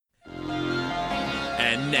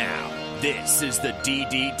And now, this is the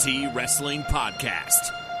DDT Wrestling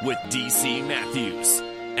Podcast with DC Matthews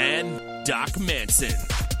and Doc Manson.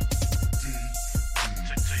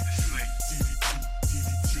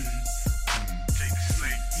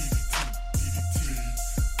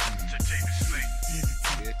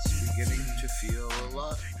 It's beginning to feel a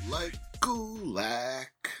lot like Gulak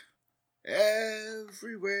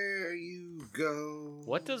everywhere you go.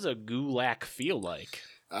 What does a gulak feel like?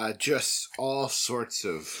 Just all sorts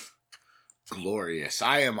of glorious.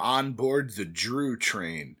 I am on board the Drew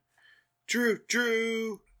train.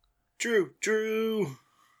 Drew.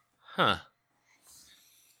 Huh.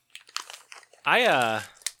 I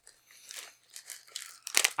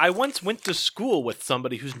once went to school with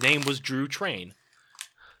somebody whose name was Drew Train.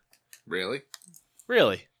 Really?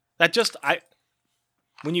 Really?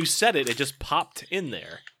 When you said it, it just popped in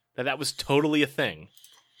there. That was totally a thing.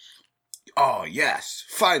 Oh, yes.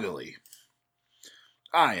 Finally.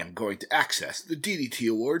 I am going to access the DDT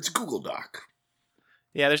Awards Google Doc.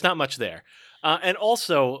 Yeah, there's not much there. And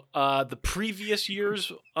also, the previous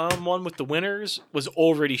year's one with the winners was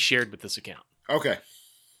already shared with this account. Okay.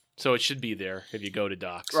 So it should be there if you go to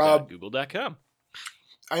docs.google.com.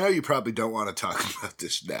 I know you probably don't want to talk about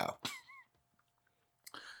this now,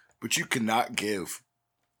 but you cannot give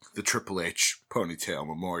the Triple H Ponytail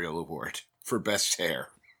Memorial Award for Best Hair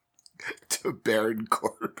to Baron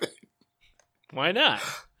Corbin. Why not?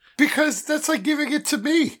 Because that's like giving it to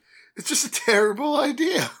me. It's just a terrible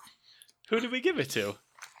idea. Who did we give it to?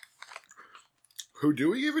 Who do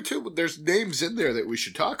we give it to? There's names in there that we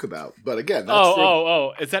should talk about. But again,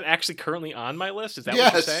 that's Is that actually currently on my list? Is that yes.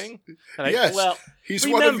 what you're saying? Yes. Well, he's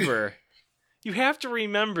remember, you have to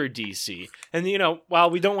remember, DC. And, while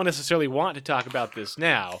we don't necessarily want to talk about this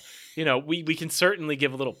now, we can certainly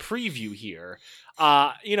give a little preview here.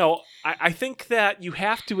 I think that you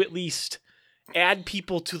have to at least add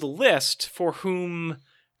people to the list for whom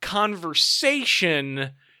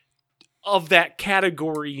conversation of that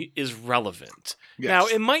category is relevant. Yes. Now,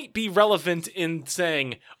 it might be relevant in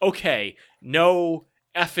saying, okay, no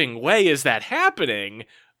effing way is that happening,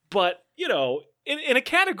 but, in a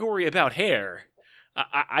category about hair,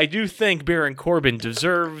 I do think Baron Corbin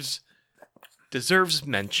deserves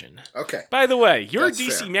mention. Okay. By the way, you're That's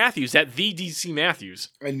DC fair. Matthews at the DC Matthews.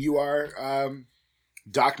 And you are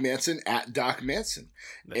Doc Manson at Doc Manson.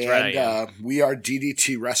 That's right. We are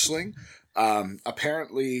DDT Wrestling.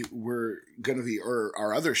 Apparently we're going to be, or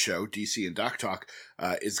our other show, DC and Doc Talk,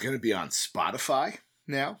 is going to be on Spotify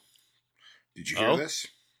now. Did you hear this?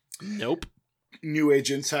 Nope. New Age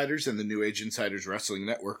Insiders and the New Age Insiders Wrestling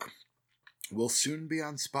Network will soon be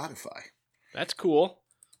on Spotify. That's cool.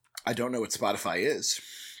 I don't know what Spotify is.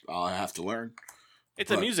 I'll have to learn. It's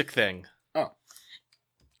a music thing. Oh.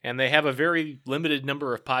 And they have a very limited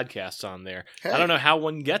number of podcasts on there. Hey. I don't know how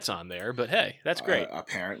one gets on there, but hey, that's great.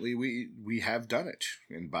 Apparently we have done it.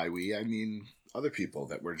 And by we, I mean other people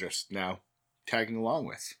that we're just now tagging along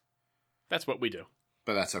with. That's what we do.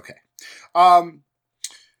 But that's okay.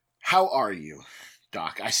 How are you,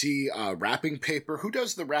 Doc? I see wrapping paper. Who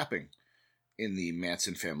does the wrapping in the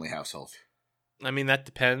Manson family household? I mean, that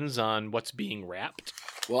depends on what's being wrapped.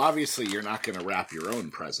 Well, obviously you're not going to wrap your own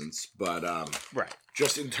presents, but right.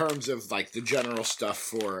 Just in terms of like the general stuff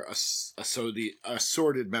for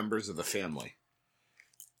assorted members of the family.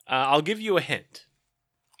 I'll give you a hint.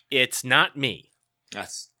 It's not me.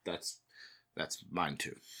 That's mine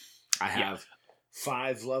too. I have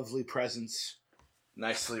 5 lovely presents,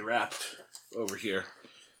 nicely wrapped over here,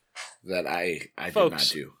 that I Folks,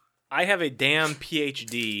 did not do. I have a damn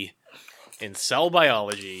PhD in cell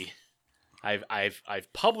biology. I've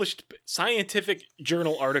published scientific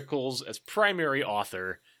journal articles as primary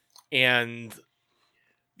author, and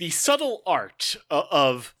the subtle art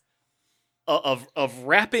of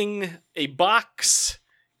wrapping a box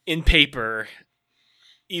in paper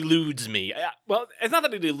eludes me. Well, it's not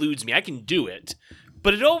that it eludes me. I can do it,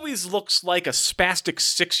 but it always looks like a spastic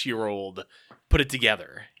 6-year-old put it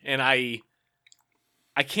together, and I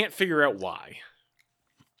can't figure out why.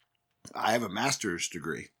 I have a master's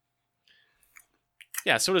degree.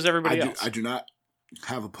 Yeah, so does everybody else. I do not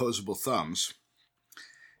have opposable thumbs.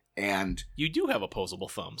 And You do have opposable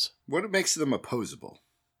thumbs. what makes them opposable?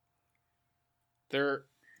 They're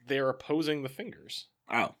opposing the fingers.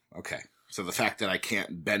 Oh, okay. So the fact that I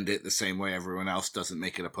can't bend it the same way everyone else doesn't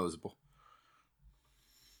make it opposable?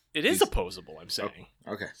 It is opposable, I'm saying.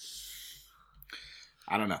 Okay.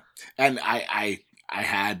 I don't know. And I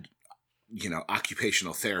had,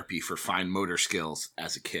 occupational therapy for fine motor skills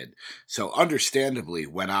as a kid. So understandably,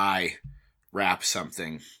 when I wrap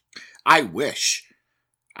something, I wish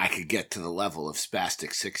I could get to the level of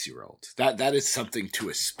spastic 6-year-old. That is something to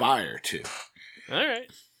aspire to. All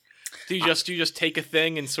right. Do you just take a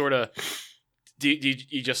thing and sort of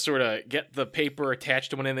you just sort of get the paper attached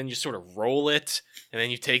to one and then you sort of roll it and then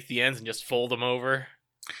you take the ends and just fold them over?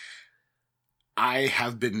 I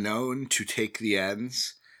have been known to take the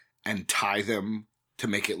ends and tie them to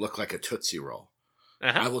make it look like a Tootsie Roll.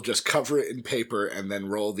 Uh-huh. I will just cover it in paper and then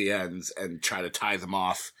roll the ends and try to tie them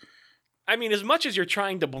off. I mean, as much as you're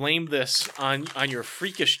trying to blame this on your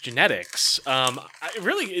freakish genetics,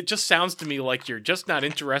 it just sounds to me like you're just not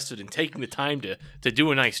interested in taking the time to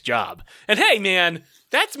do a nice job. And hey, man,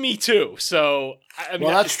 that's me too. So, I mean,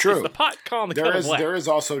 that's true. It's the pot calling the kettle black. There is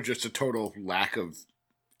also just a total lack of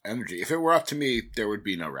energy. If it were up to me, there would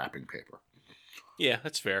be no wrapping paper. Yeah,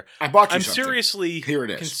 that's fair. I bought you I'm something. seriously Here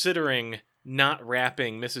it is. considering not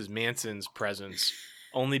wrapping Mrs. Manson's presents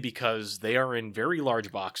only because they are in very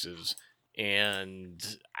large boxes. And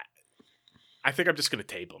I think I'm just going to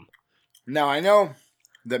tape them. Now, I know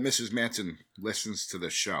that Mrs. Manson listens to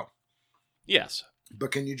this show. Yes.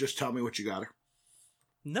 But can you just tell me what you got her?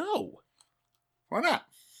 No. Why not?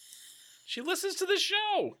 She listens to the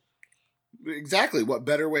show. Exactly. What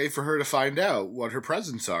better way for her to find out what her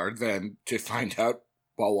presents are than to find out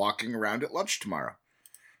while walking around at lunch tomorrow?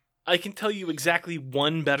 I can tell you exactly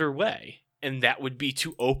one better way. And that would be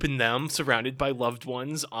to open them surrounded by loved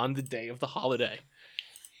ones on the day of the holiday.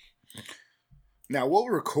 Now, we'll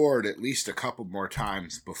record at least a couple more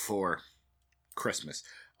times before Christmas.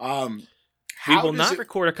 We will not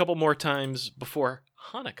record a couple more times before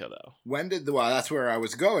Hanukkah, though. Well, that's where I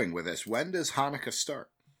was going with this. When does Hanukkah start?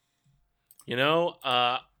 You know,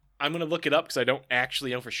 I'm going to look it up because I don't actually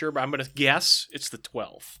know for sure, but I'm going to guess it's the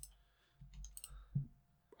 12th.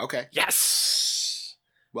 Okay. Yes!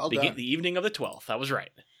 Well done. The evening of the 12th. I was right.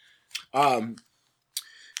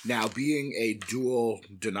 Now, being a dual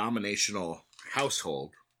denominational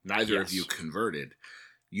household, neither of you converted.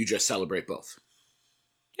 You just celebrate both.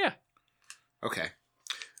 Yeah. Okay.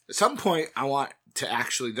 At some point, I want to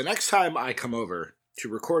actually, the next time I come over to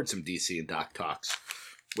record some DC and Doc Talks,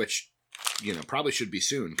 which, probably should be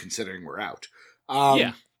soon considering we're out.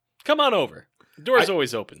 Yeah. Come on over. The door's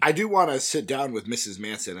always open. I do want to sit down with Mrs.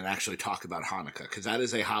 Manson and actually talk about Hanukkah, because that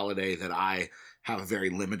is a holiday that I have a very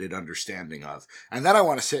limited understanding of. And then I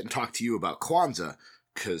want to sit and talk to you about Kwanzaa,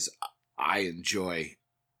 because I enjoy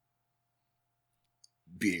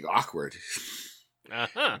being awkward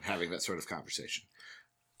and having that sort of conversation.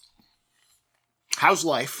 How's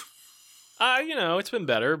life? It's been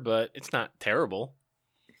better, but it's not terrible.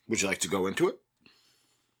 Would you like to go into it?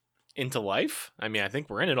 Into life? I mean, I think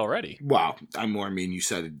we're in it already. Wow. You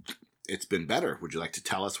said it's been better. Would you like to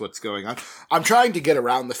tell us what's going on? I'm trying to get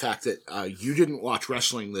around the fact that you didn't watch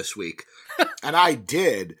wrestling this week, and I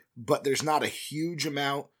did, but there's not a huge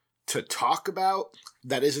amount to talk about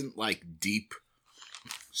that isn't like deep,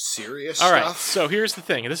 serious stuff. All right, so here's the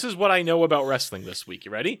thing. This is what I know about wrestling this week.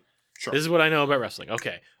 You ready? Sure. This is what I know about wrestling.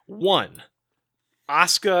 Okay. 1.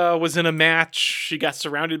 Asuka was in a match. She got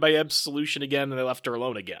surrounded by Absolution again, and they left her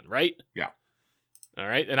alone again, right? Yeah. All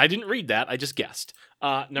right. And I didn't read that. I just guessed.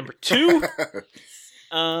 Number 2.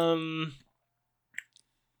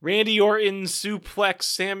 Randy Orton suplexed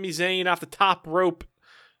Sami Zayn off the top rope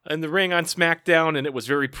in the ring on SmackDown, and it was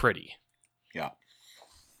very pretty. Yeah.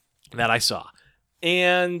 That I saw.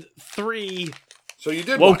 And 3. So you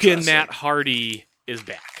did watch Woken wrestling. Matt Hardy is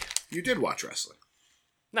back. You did watch wrestling.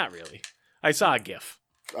 Not really. I saw a GIF.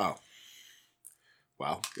 Oh.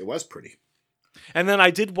 Well, it was pretty. And then I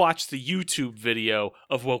did watch the YouTube video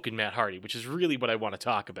of Woken Matt Hardy, which is really what I want to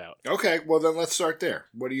talk about. Okay, well then let's start there.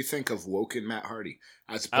 What do you think of Woken Matt Hardy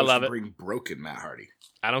as opposed to bring Broken Matt Hardy?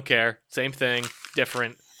 I don't care. Same thing,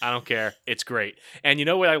 different. I don't care. It's great. And you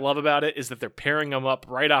know what I love about it is that they're pairing him up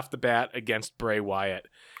right off the bat against Bray Wyatt.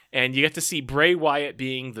 And you get to see Bray Wyatt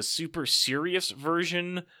being the super serious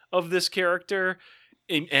version of this character.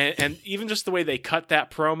 And even just the way they cut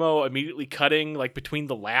that promo, immediately cutting like between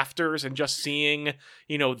the laughters and just seeing,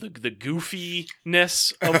 the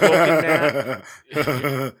goofiness of Woken Matt.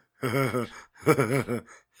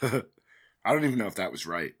 I don't even know if that was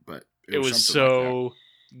right, but it was so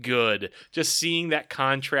good. Just seeing that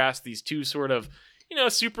contrast, these two sort of,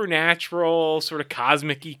 supernatural, sort of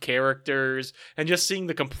cosmic-y characters, and just seeing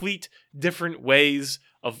the complete different ways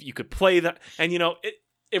of you could play that. And,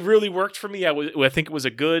 it really worked for me. I think it was a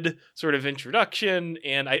good sort of introduction,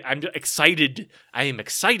 and I'm excited. I am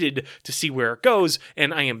excited to see where it goes,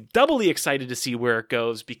 and I am doubly excited to see where it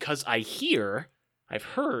goes because I've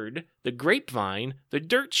heard the grapevine, the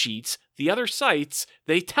dirt sheets, the other sites,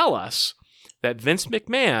 they tell us that Vince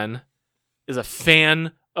McMahon is a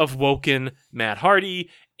fan of Woken Matt Hardy,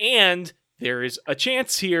 and there is a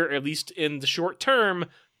chance here, at least in the short term,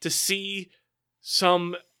 to see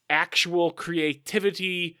some actual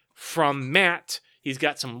creativity from Matt. He's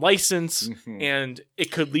got some license, and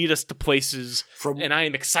it could lead us to places, and I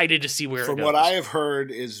am excited to see where it goes. From what I have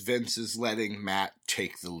heard is Vince is letting Matt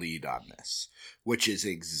take the lead on this, which is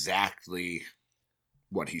exactly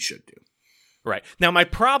what he should do. Right. Now, my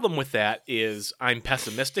problem with that is I'm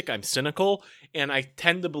pessimistic, I'm cynical, and I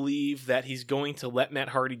tend to believe that he's going to let Matt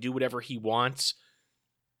Hardy do whatever he wants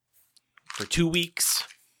for 2 weeks,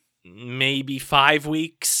 maybe 5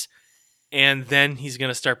 weeks, and then he's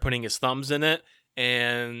going to start putting his thumbs in it,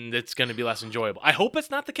 and it's going to be less enjoyable. I hope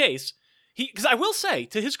it's not the case. Because I will say,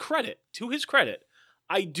 to his credit,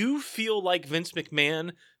 I do feel like Vince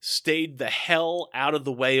McMahon stayed the hell out of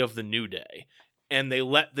the way of the New Day, and they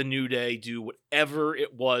let the New Day do whatever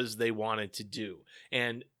it was they wanted to do.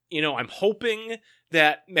 And, I'm hoping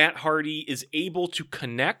that Matt Hardy is able to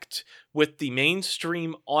connect with the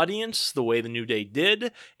mainstream audience the way the New Day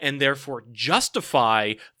did, and therefore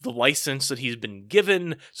justify the license that he's been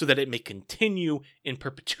given so that it may continue in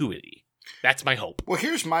perpetuity. That's my hope. Well,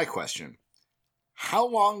 here's my question. How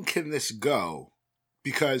long can this go?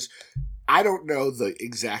 Because I don't know the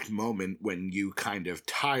exact moment when you kind of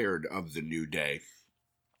tired of the New Day.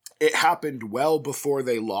 It happened well before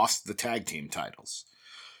they lost the tag team titles.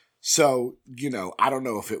 So, I don't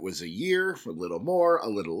know if it was a year, a little more, a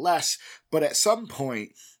little less, but at some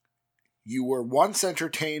point, you were once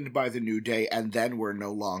entertained by the New Day and then were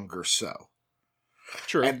no longer so.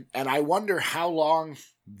 True. And I wonder how long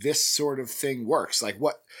this sort of thing works. Like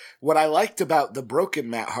what I liked about the Broken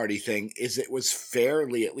Matt Hardy thing is it was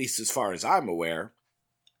fairly, at least as far as I'm aware,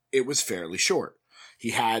 it was fairly short.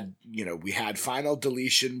 He had, we had Final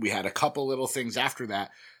Deletion, we had a couple little things after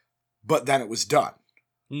that, but then it was done.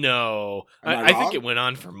 No, I think it went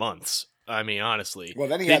on for months. I mean, honestly. Well,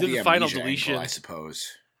 then he had the Final Deletion angle, I suppose.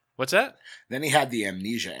 What's that? Then he had the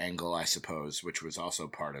Amnesia angle, I suppose, which was also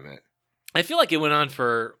part of it. I feel like it went on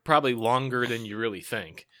for probably longer than you really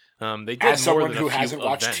think. They did As more someone than who a few hasn't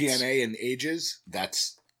watched events. TNA in ages,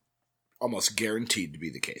 that's almost guaranteed to be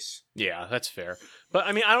the case. Yeah, that's fair. But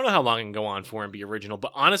I mean, I don't know how long it can go on for and be original.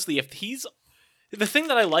 But honestly, the thing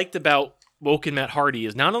that I liked about Woken Matt Hardy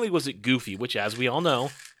is not only was it goofy, which, as we all know,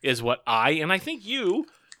 is what I, and I think you,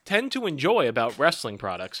 tend to enjoy about wrestling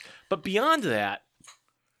products, but beyond that,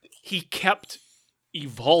 he kept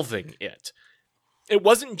evolving it. It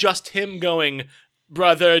wasn't just him going,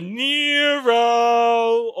 Brother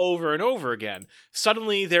Nero, over and over again.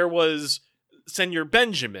 Suddenly there was Senor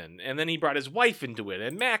Benjamin, and then he brought his wife into it,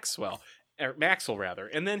 and Maxwell,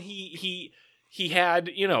 and then he had,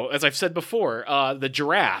 as I've said before, the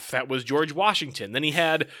giraffe, that was George Washington. Then he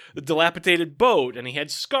had the dilapidated boat, and he had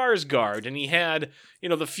Skarsgård, and he had,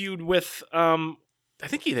 the feud with, I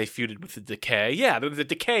think they feuded with the Decay. Yeah, the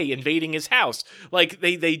Decay invading his house. Like,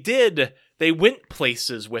 they went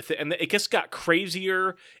places with it, and it just got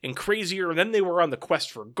crazier and crazier, and then they were on the quest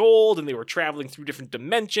for gold, and they were traveling through different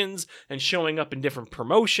dimensions and showing up in different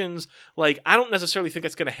promotions. Like, I don't necessarily think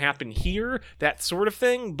that's going to happen here, that sort of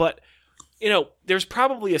thing, but there's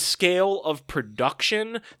probably a scale of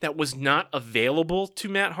production that was not available to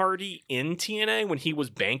Matt Hardy in TNA when he was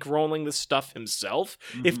bankrolling the stuff himself.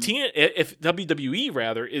 Mm-hmm. If WWE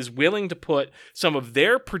rather is willing to put some of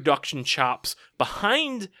their production chops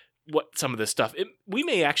behind what some of this stuff, we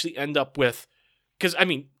may actually end up with, because I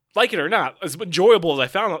mean, like it or not, as enjoyable as I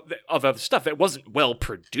found of other stuff that wasn't well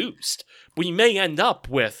produced, we may end up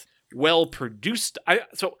with well produced.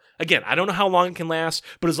 So again, I don't know how long it can last,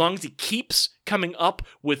 but as long as he keeps coming up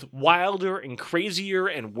with wilder and crazier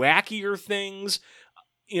and wackier things,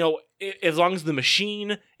 as long as the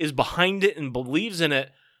machine is behind it and believes in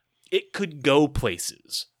it, it could go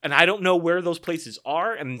places. And I don't know where those places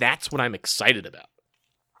are, and that's what I'm excited about.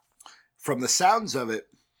 From the sounds of it,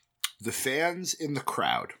 the fans in the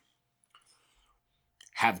crowd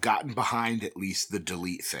have gotten behind at least the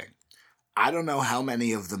delete thing. I don't know how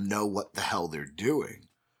many of them know what the hell they're doing,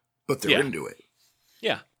 but they're into it.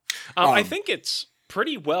 Yeah. I think it's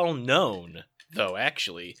pretty well known, though,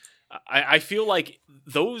 actually. I feel like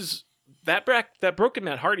that Broken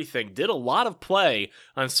Matt Hardy thing did a lot of play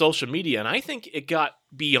on social media, and I think it got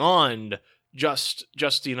beyond just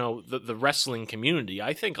the wrestling community.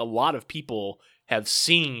 I think a lot of people have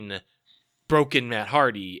seen Broken Matt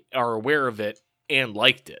Hardy, are aware of it, and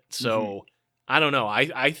liked it. So I don't know.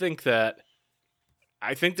 I think there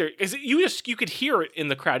is. You could hear it in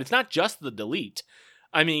the crowd. It's not just the delete.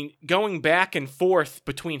 I mean, going back and forth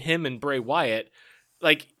between him and Bray Wyatt,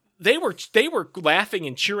 like they were laughing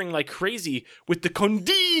and cheering like crazy with the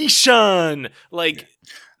condition. Like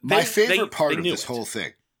my favorite part of this it. whole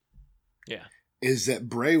thing, yeah, is that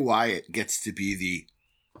Bray Wyatt gets to be the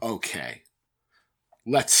okay.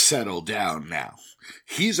 Let's settle down now.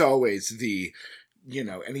 He's always the,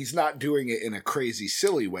 and he's not doing it in a crazy,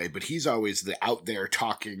 silly way, but he's always the out there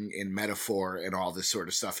talking in metaphor and all this sort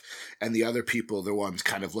of stuff. And the other people, the ones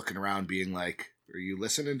kind of looking around being like, are you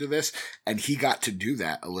listening to this? And he got to do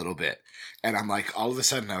that a little bit. And I'm like, all of a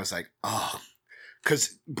sudden I was like, oh,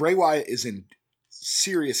 because Bray Wyatt is in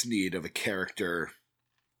serious need of a character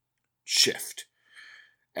shift.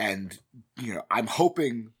 And, I'm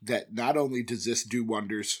hoping that not only does this do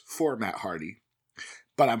wonders for Matt Hardy,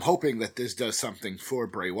 but I'm hoping that this does something for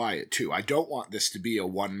Bray Wyatt too. I don't want this to be a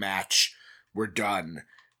one match, we're done,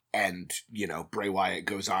 and, Bray Wyatt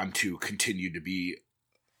goes on to continue to be,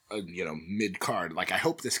 mid-card. Like, I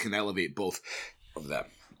hope this can elevate both of them.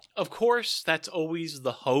 Of course, that's always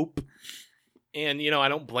the hope. And, I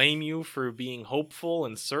don't blame you for being hopeful,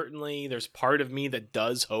 and certainly there's part of me that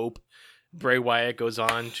does hope Bray Wyatt goes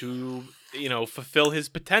on to, fulfill his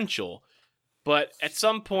potential. But at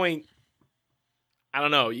some point, I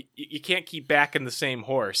don't know, you can't keep backing the same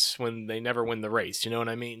horse when they never win the race, you know what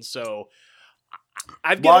I mean? So,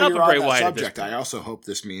 I've given up on Bray Wyatt at this point. I also hope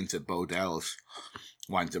this means that Bo Dallas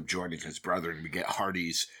winds up joining his brother and we get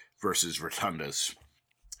Hardys versus Rotundas.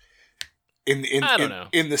 I don't know.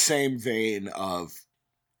 In the same vein of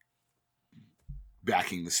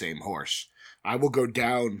backing the same horse. I will go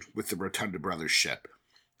down with the Rotunda Brothers ship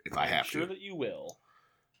if I have to. I'm sure that you will.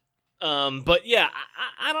 But yeah,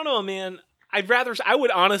 I don't know, man. I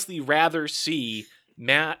would honestly rather see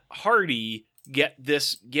Matt Hardy get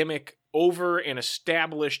this gimmick over and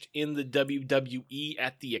established in the WWE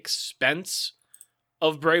at the expense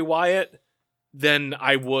of Bray Wyatt than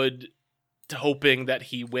I would hoping that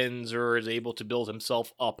he wins or is able to build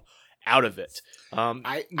himself up out of it.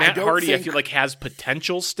 Matt Hardy, I feel like, has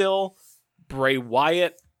potential still. Bray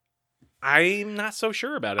Wyatt, I'm not so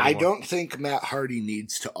sure about it anymore. I don't think Matt Hardy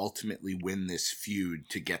needs to ultimately win this feud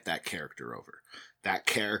to get that character over. That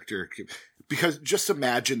character, because just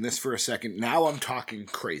imagine this for a second. Now I'm talking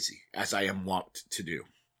crazy, as I am wont to do.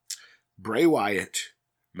 Bray Wyatt,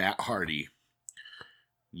 Matt Hardy,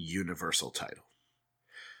 Universal title.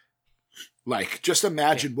 Like, just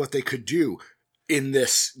imagine what they could do in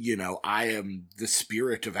this, I am the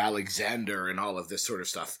spirit of Alexander and all of this sort of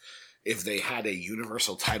stuff. If they had a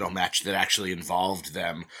Universal title match that actually involved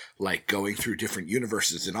them, like, going through different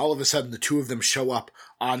universes, and all of a sudden the two of them show up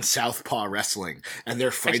on Southpaw Wrestling, and they're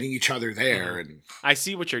fighting each other there. And I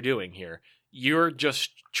see what you're doing here. You're just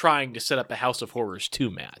trying to set up a House of Horrors 2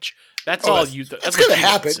 match. That's all you... That's going to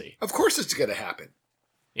happen. Of course it's going to happen.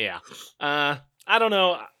 Yeah. I don't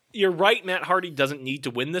know. You're right, Matt Hardy doesn't need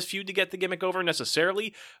to win this feud to get the gimmick over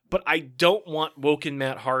necessarily, but I don't want Woken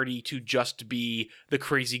Matt Hardy to just be the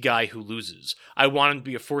crazy guy who loses. I want him to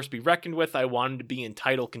be a force to be reckoned with. I want him to be in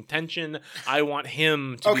title contention. I want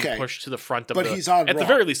him to be pushed to the front of he's on at Raw. The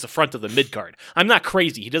very least, the front of the mid-card. I'm not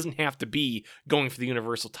crazy. He doesn't have to be going for the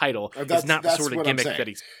Universal title. It's not the sort of gimmick that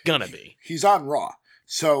he's gonna be. He's on Raw.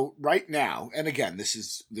 So right now, and again, this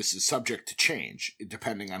is subject to change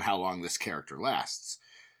depending on how long this character lasts.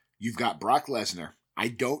 You've got Brock Lesnar. I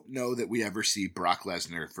don't know that we ever see Brock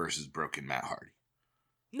Lesnar versus Broken Matt Hardy.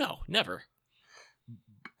 No, never.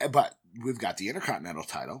 But we've got the Intercontinental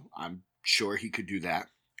title. I'm sure he could do that.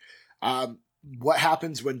 What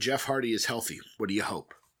happens when Jeff Hardy is healthy? What do you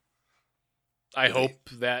hope? I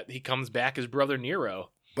hope that he comes back as Brother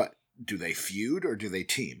Nero. But do they feud or do they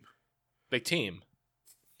team? They team.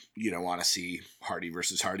 You don't want to see Hardy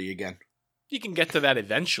versus Hardy again? You can get to that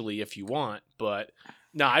eventually if you want, but...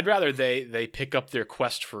 No, I'd rather they pick up their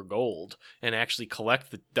quest for gold and actually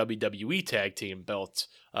collect the WWE Tag Team belts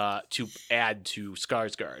to add to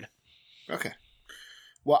Skarsgård. Okay.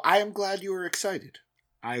 Well, I am glad you were excited.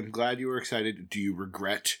 Do you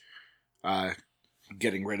regret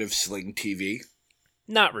getting rid of Sling TV?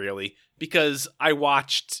 Not really, because I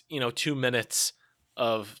watched 2 minutes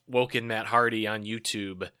of Woken Matt Hardy on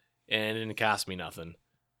YouTube, and it didn't cost me nothing.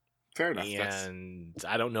 Fair enough. And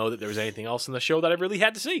I don't know that there was anything else in the show that I really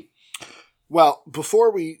had to see. Well,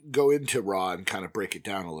 before we go into Raw and kind of break it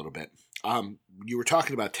down a little bit, you were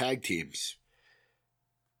talking about tag teams.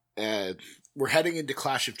 We're heading into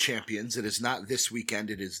Clash of Champions. It is not this weekend.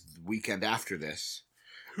 It is the weekend after this.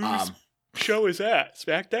 Whose show is that?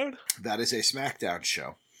 SmackDown? That is a SmackDown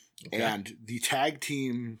show. Okay. And the tag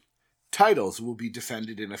team titles will be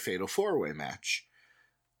defended in a Fatal 4-Way match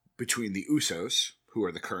between the Usos, who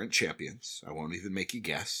are the current champions. I won't even make you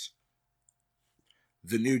guess.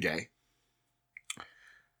 The New Day.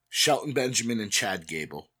 Shelton Benjamin and Chad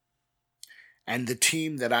Gable. And the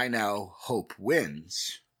team that I now hope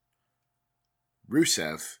wins,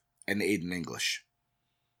 Rusev and Aiden English.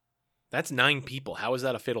 That's 9 people. How is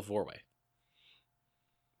that a fatal 4-way?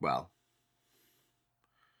 Well,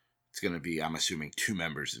 it's going to be, I'm assuming, 2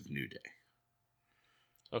 members of New Day.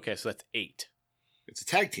 Okay, so that's 8. It's a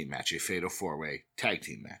tag team match, a fatal 4-way tag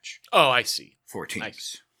team match. Oh, I see. 4 teams.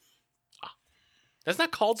 Nice. That's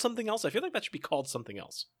not called something else? I feel like that should be called something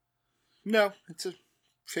else. No, it's a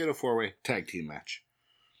fatal 4-way tag team match.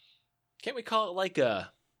 Can't we call it like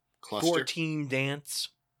a Cluster? 4-team dance?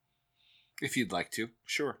 If you'd like to,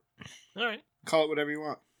 sure. All right. Call it whatever you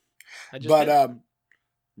want. Did.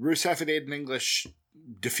 Rusev and Aiden English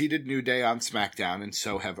defeated New Day on SmackDown and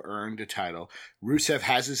so have earned a title. Rusev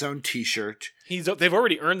has his own t-shirt. They've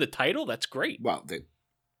already earned the title? That's great. Well,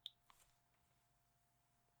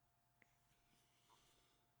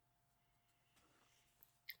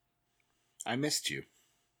 I missed you.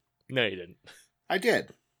 No, you didn't. I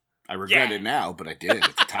did. I regret it now, but I did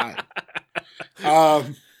at the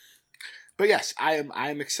time. But yes, I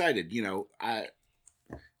am excited. You know,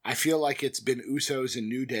 I feel like it's been Usos and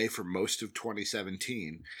New Day for most of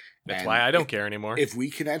 2017. That's why I don't care anymore. If we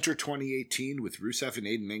can enter 2018 with Rusev and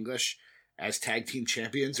Aiden English as tag team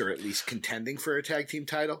champions, or at least contending for a tag team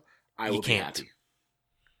title, I will be happy.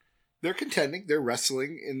 They're contending. They're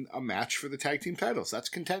wrestling in a match for the tag team titles. That's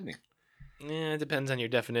contending. Yeah, it depends on your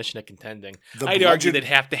definition of contending. The I'd argue they'd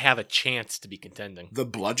have to have a chance to be contending. The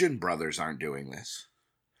Bludgeon Brothers aren't doing this.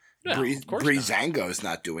 No, of course Breezango's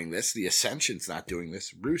not doing this. The Ascension's not doing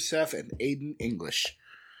this. Rusev and Aiden English.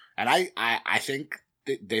 And I think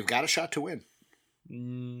they've got a shot to win.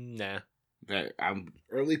 Nah. I'm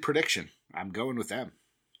early prediction. I'm going with them.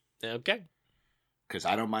 Okay. Because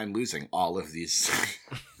I don't mind losing all of these.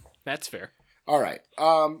 That's fair. All right.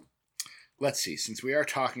 Let's see. Since we are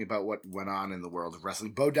talking about what went on in the world of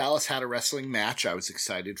wrestling, Bo Dallas had a wrestling match. I was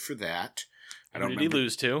excited for that. Who did he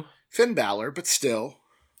lose to? Finn Balor, but still.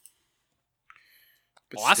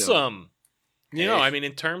 Awesome. You know, I mean,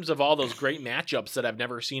 in terms of all those great matchups that I've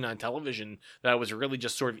never seen on television that I was really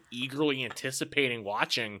just sort of eagerly anticipating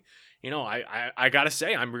watching, you know, I got to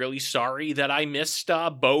say, I'm really sorry that I missed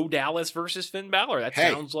Bo Dallas versus Finn Balor. That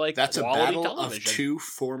sounds like that's a quality battle television. of 2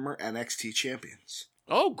 former NXT champions.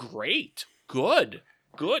 Oh, great. Good.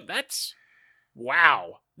 That's...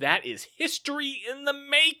 Wow. That is history in the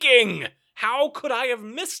making. How could I have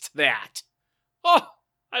missed that? Oh,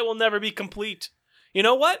 I will never be complete. You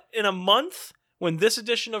know what? In a month, when this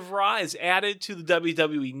edition of Raw is added to the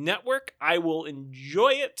WWE Network, I will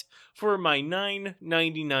enjoy it for my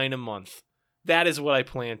 $9.99 a month. That is what I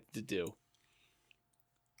plan to do.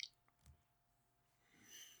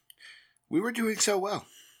 We were doing so well.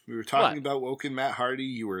 We were talking about Woken Matt Hardy.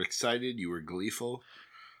 You were excited. You were gleeful.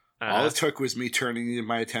 All it took was me turning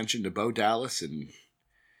my attention to Bo Dallas, and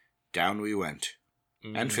down we went.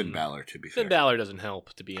 And Finn Balor, to be fair. Finn Balor doesn't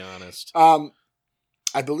help, to be honest.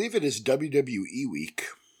 I believe it is WWE Week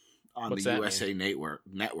on What's the that USA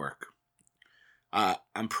Network.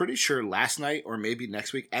 I'm pretty sure last night or maybe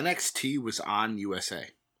next week, NXT was on USA.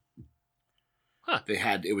 Huh.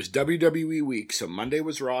 It was WWE Week, so Monday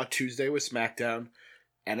was Raw, Tuesday was SmackDown,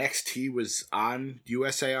 NXT was on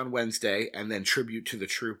USA on Wednesday, and then Tribute to the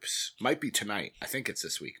Troops might be tonight. I think it's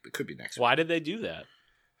this week, but it could be next week. Why did they do that?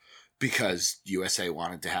 Because USA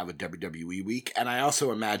wanted to have a WWE Week, and I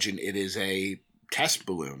also imagine it is a test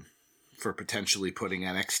balloon for potentially putting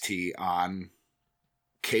NXT on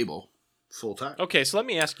cable full time. Okay, so let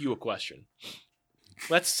me ask you a question.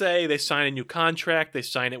 Let's say they sign a new contract. They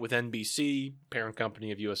sign it with NBC, parent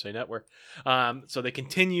company of USA Network. So they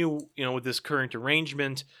continue, with this current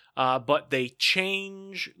arrangement, but they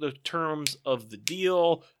change the terms of the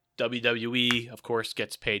deal. WWE, of course,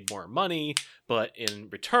 gets paid more money, but in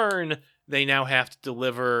return, they now have to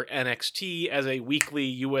deliver NXT as a weekly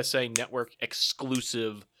USA Network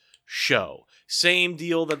exclusive show. Same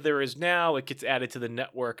deal that there is now. It gets added to the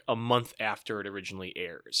network a month after it originally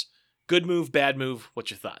airs. Good move, bad move?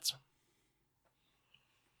 What's your thoughts?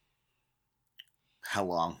 How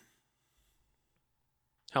long?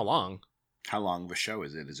 How long? How long of a show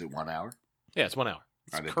is it? Is it 1 hour? Yeah, it's 1 hour.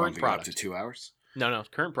 It's Are they current bumping product. up to 2 hours? No,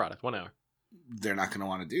 current product, 1 hour. They're not going to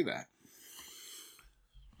want to do that.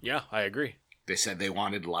 Yeah, I agree. They said they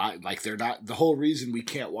wanted live. Like, they're not. The whole reason we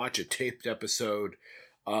can't watch a taped episode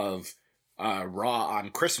of Raw on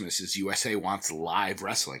Christmas is USA wants live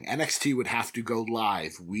wrestling. NXT would have to go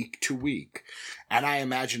live week to week. And I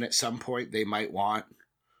imagine at some point they might want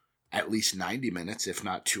at least 90 minutes, if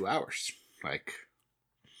not 2 hours. Like,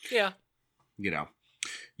 yeah.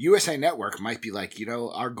 USA Network might be like,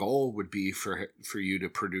 our goal would be for you to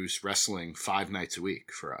produce wrestling 5 nights a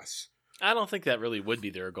week for us. I don't think that really would be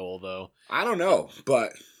their goal, though. I don't know,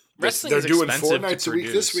 but wrestling they're is doing expensive 4 nights to a week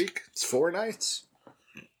produce. this week. It's 4 nights.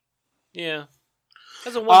 Yeah.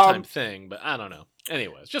 That's a one-time thing, but I don't know.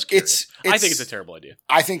 Anyways, just curious. I think it's a terrible idea.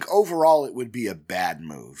 I think overall it would be a bad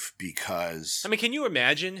move because... I mean, can you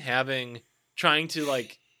imagine trying to,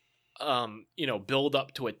 build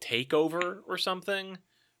up to a takeover or something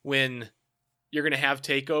when you're going to have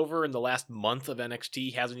takeover and the last month of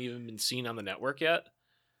NXT hasn't even been seen on the network yet?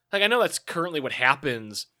 Like, I know that's currently what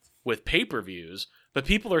happens with pay-per-views, but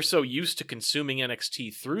people are so used to consuming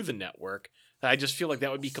NXT through the network that I just feel like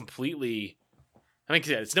that would be completely... I mean,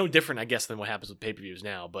 it's no different, I guess, than what happens with pay-per-views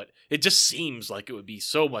now, but it just seems like it would be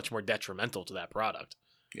so much more detrimental to that product.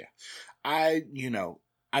 Yeah.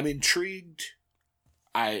 I'm intrigued.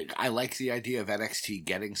 I like the idea of NXT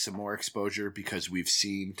getting some more exposure because we've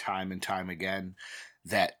seen time and time again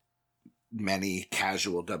that many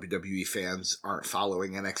casual WWE fans aren't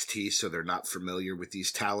following NXT, so they're not familiar with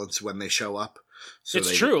these talents when they show up. So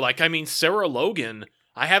it's true. Sarah Logan,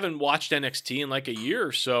 I haven't watched NXT in a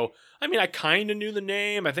year, so I kind of knew the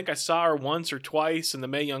name. I think I saw her once or twice in the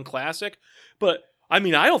Mae Young Classic, but I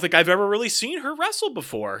don't think I've ever really seen her wrestle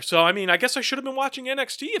before. So I guess I should have been watching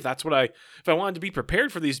NXT if I wanted to be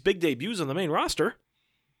prepared for these big debuts on the main roster.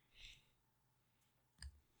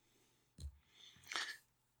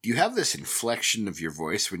 Do you have this inflection of your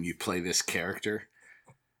voice when you play this character?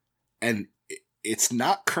 And it's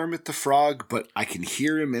not Kermit the Frog, but I can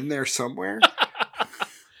hear him in there somewhere.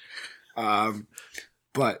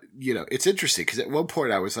 But, it's interesting because at one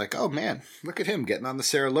point I was like, oh man, look at him getting on the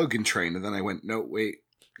Sarah Logan train. And then I went, no, wait,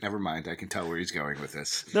 never mind. I can tell where he's going with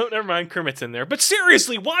this. No, never mind. Kermit's in there. But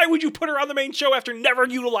seriously, why would you put her on the main show after never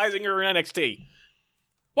utilizing her in NXT?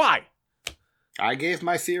 Why? I gave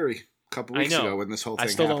my theory a couple weeks ago when this whole thing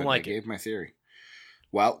still happened. Don't like I gave my theory.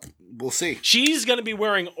 Well, we'll see. She's going to be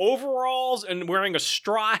wearing overalls and wearing a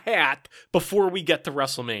straw hat before we get to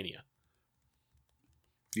WrestleMania.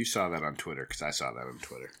 You saw that on Twitter, because I saw that on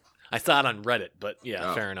Twitter. I saw it on Reddit, but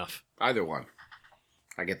yeah, fair enough. Either one.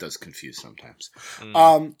 I get those confused sometimes.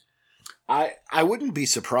 Mm. I wouldn't be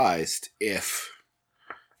surprised if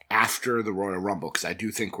after the Royal Rumble, because I do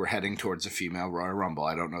think we're heading towards a female Royal Rumble.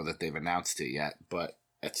 I don't know that they've announced it yet, but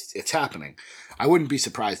it's happening. I wouldn't be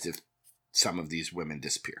surprised if some of these women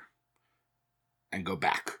disappear and go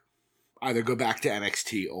back. Either go back to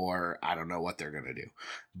NXT or I don't know what they're going to do.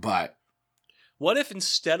 But what if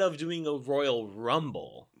instead of doing a Royal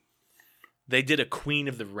Rumble, they did a Queen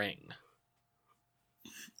of the Ring?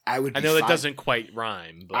 I know that doesn't quite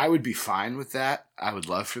rhyme. But I would be fine with that. I would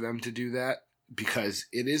love for them to do that because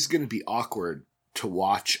it is going to be awkward to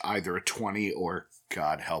watch either a 20 or,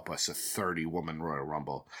 God help us, a 30-woman Royal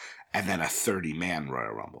Rumble and then a 30-man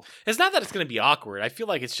Royal Rumble. It's not that it's going to be awkward. I feel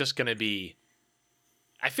like it's just going to be...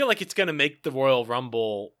 I feel like it's going to make the Royal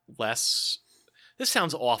Rumble less... This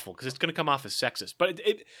sounds awful because it's going to come off as sexist, but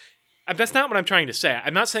that's not what I'm trying to say.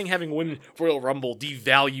 I'm not saying having a women Royal Rumble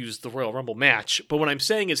devalues the Royal Rumble match, but what I'm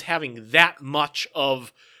saying is having that much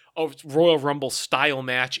of a Royal Rumble style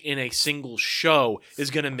match in a single show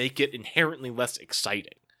is going to make it inherently less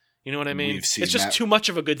exciting. You know what I mean? It's just too much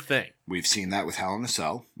of a good thing. We've seen that with Hell in a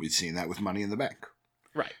Cell. We've seen that with Money in the Bank.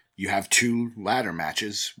 Right. You have 2 ladder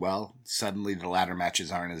matches. Well, suddenly the ladder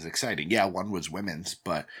matches aren't as exciting. Yeah, one was women's,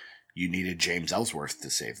 but you needed James Ellsworth to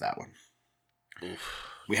save that one. Oof.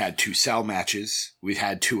 We had 2 cell matches. We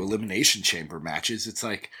had 2 Elimination Chamber matches. It's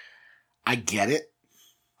like, I get it.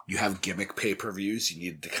 You have gimmick pay-per-views. You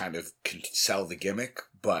need to kind of sell the gimmick,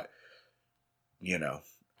 but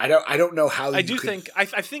I don't know how. I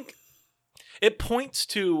think it points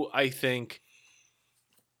to. I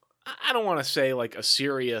don't want to say a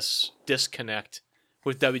serious disconnect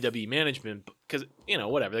with WWE management because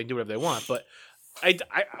whatever, they can do whatever they want, but.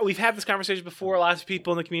 We've had this conversation before. Lots of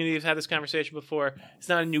people in the community have had this conversation before. It's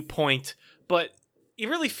not a new point, but you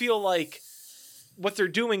really feel like what they're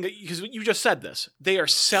doing, because you just said this, they are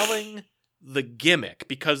selling the gimmick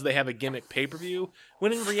because they have a gimmick pay-per-view,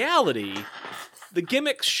 when in reality, the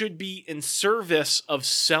gimmick should be in service of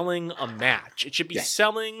selling a match. It should be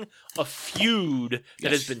selling a feud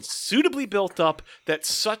that has been suitably built up, that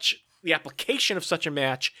the application of such a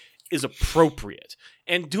match is appropriate.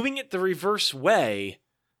 And doing it the reverse way,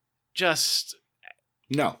 just...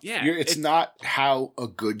 No. Yeah, it's not how a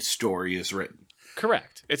good story is written.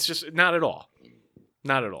 Correct. It's just not at all.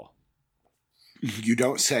 Not at all. You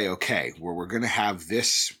don't say, okay, we're going to have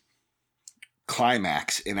this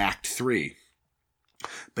climax in Act 3,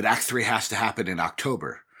 but Act 3 has to happen in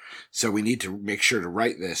October. So we need to make sure to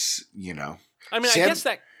write this, I mean, I guess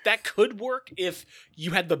that could work if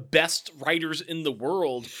you had the best writers in the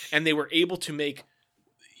world and they were able to make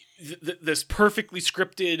this perfectly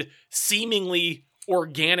scripted, seemingly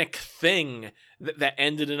organic thing that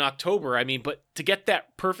ended in October. I mean, but to get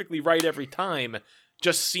that perfectly right every time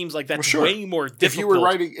just seems like that's way more difficult. If you were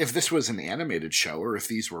writing, if this was an animated show, or if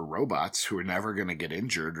these were robots who are never going to get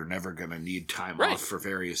injured or never going to need time off for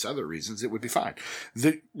various other reasons, it would be fine.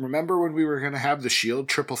 Remember when we were going to have the Shield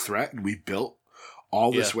triple threat and we built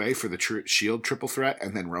all this way for the Shield triple threat,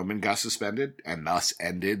 and then Roman got suspended and thus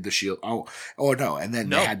ended the Shield. Oh no. And then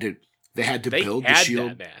they had to build the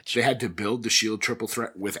Shield match. They had to build the Shield triple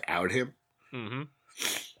threat without him. Mm-hmm.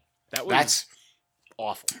 That's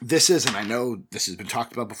awful. This is, and I know this has been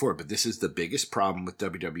talked about before, but this is the biggest problem with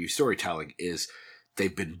WWE storytelling is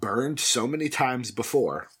they've been burned so many times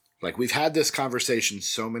before. Like, we've had this conversation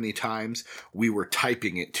so many times, we were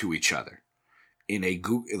typing it to each other in a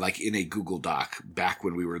Google Doc back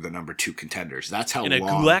when we were the number 2 contenders. That's how long. In a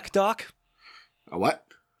Gulak Doc? A what?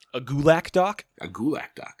 A Gulak Doc? A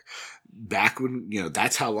Gulak Doc. Back when,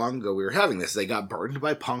 that's how long ago we were having this. They got burned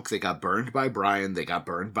by Punk. They got burned by Bryan. They got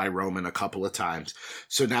burned by Roman a couple of times.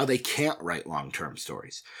 So now they can't write long-term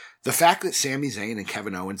stories. The fact that Sami Zayn and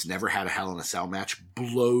Kevin Owens never had a Hell in a Cell match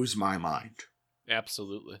blows my mind.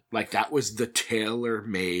 Absolutely. Like, that was the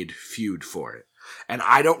tailor-made feud for it. And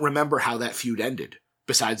I don't remember how that feud ended,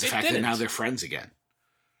 besides the fact that now they're friends again.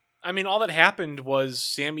 I mean, all that happened was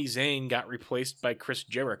Sami Zayn got replaced by Chris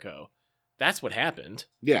Jericho. That's what happened.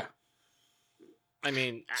 Yeah. I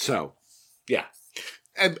mean... So, yeah.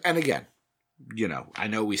 And again, I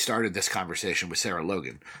know we started this conversation with Sarah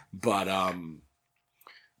Logan, but I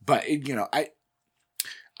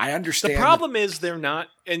understand... The problem is they're not...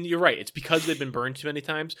 And you're right, it's because they've been burned too many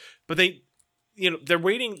times, but they're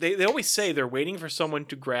waiting... They always say they're waiting for someone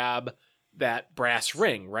to grab that brass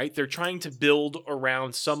ring, right? They're trying to build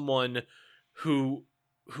around someone who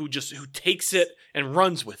takes it and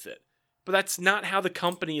runs with it. But that's not how the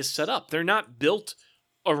company is set up. They're not built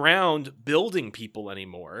around building people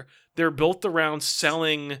anymore. They're built around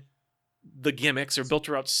selling the gimmicks. They're built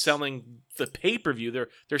around selling the pay-per-view.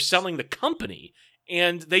 They're selling the company.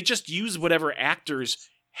 And they just use whatever actors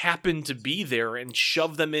happen to be there and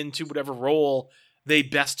shove them into whatever role they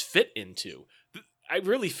best fit into. I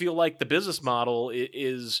really feel like the business model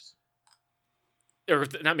is... Or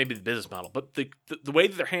not maybe the business model, but the way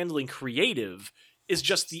that they're handling creative is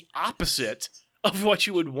just the opposite of what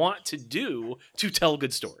you would want to do to tell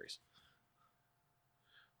good stories.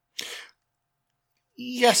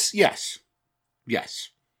 Yes.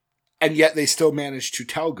 And yet they still manage to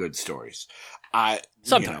tell good stories.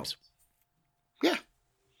 Sometimes. Yeah.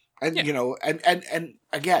 And, and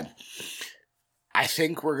again, I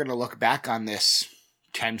think we're going to look back on this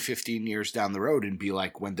 10, 15 years down the road and be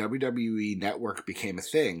like, when WWE Network became a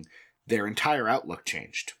thing, their entire outlook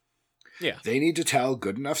changed. Yeah. They need to tell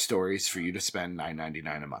good enough stories for you to spend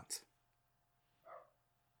 $9.99 a month.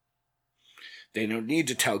 They don't need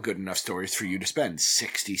to tell good enough stories for you to spend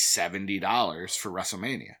 $60, $70 for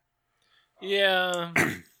WrestleMania. Yeah,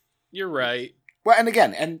 you're right. Well, and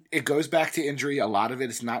again, and it goes back to injury. A lot of it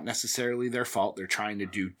is not necessarily their fault. They're trying to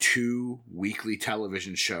do 2 weekly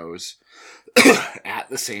television shows at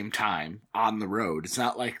the same time on the road. It's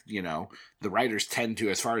not like, the writers tend to,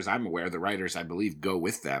 as far as I'm aware, the writers, I believe, go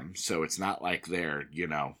with them. So it's not like they're,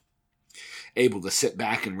 able to sit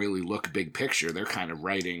back and really look big picture. They're kind of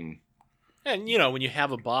writing. And, when you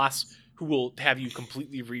have a boss who will have you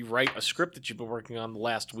completely rewrite a script that you've been working on the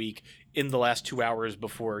last week in the last 2 hours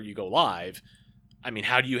before you go live, I mean,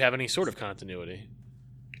 how do you have any sort of continuity?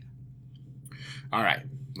 All right,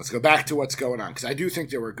 let's go back to what's going on, because I do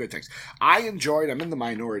think there were good things. I'm in the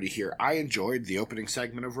minority here. I enjoyed the opening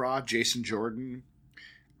segment of Raw, Jason Jordan.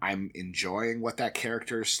 I'm enjoying what that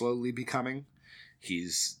character is slowly becoming.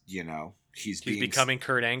 He's becoming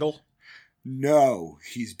Kurt Angle? No,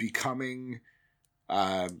 he's becoming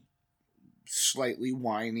slightly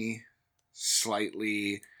whiny,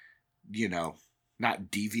 slightly,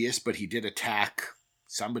 not devious, but he did attack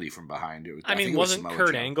somebody from behind. Wasn't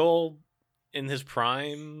Kurt Angle in his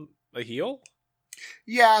prime a heel?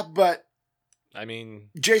 Yeah, but I mean,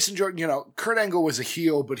 Jason Jordan, Kurt Angle was a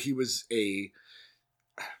heel, but he was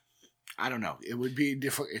I don't know. It would be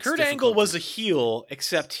difficult. Kurt Angle was a heel,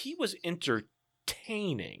 except he was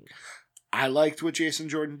entertaining. I liked what Jason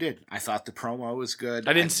Jordan did. I thought the promo was good.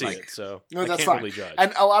 I didn't see it, so no, that's I can't fine. really judge.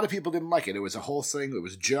 And a lot of people didn't like it. It was a whole thing. It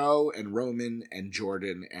was Joe and Roman and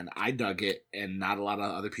Jordan, and I dug it, and not a lot of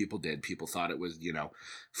other people did. People thought it was,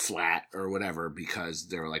 flat or whatever, because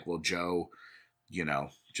they were like, well, Joe,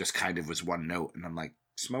 just kind of was one note. And I'm like,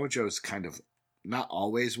 Samoa Joe's kind of not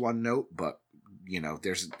always one note, but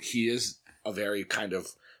he is a very kind of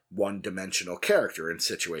one-dimensional character in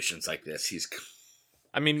situations like this.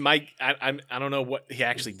 I mean, Mike, I don't know what he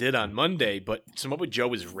actually did on Monday, but Samoa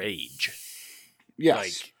Joe is rage. Yes.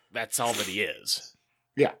 Like, that's all that he is.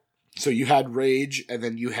 Yeah. So you had Rage, and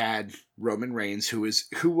then you had Roman Reigns, who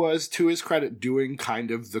was, to his credit, doing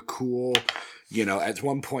kind of the cool, at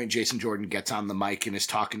one point Jason Jordan gets on the mic and is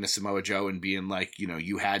talking to Samoa Joe and being like,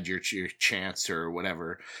 you had your chance or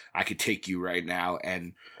whatever. I could take you right now.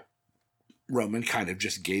 And Roman kind of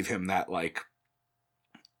just gave him that, like,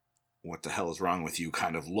 what the hell is wrong with you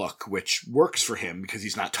kind of look, which works for him because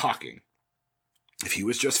he's not talking. If he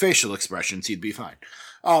was just facial expressions, he'd be fine.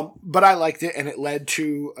 But I liked it, and it led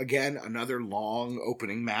to, again, another long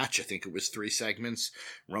opening match. I think it was 3 segments.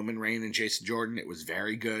 Roman Reigns and Jason Jordan. It was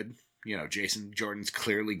very good. Jason Jordan's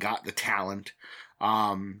clearly got the talent.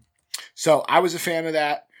 So I was a fan of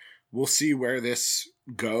that. We'll see where this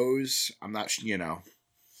goes. I'm not,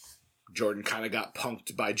 Jordan kind of got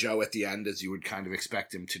punked by Joe at the end, as you would kind of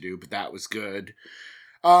expect him to do, but that was good.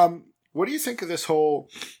 What do you think of this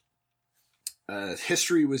whole...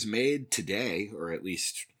 history was made today, or at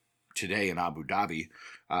least today in Abu Dhabi.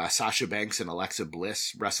 Sasha Banks and Alexa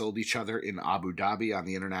Bliss wrestled each other in Abu Dhabi on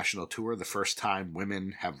the international tour. The first time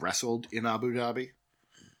women have wrestled in Abu Dhabi.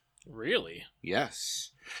 Really?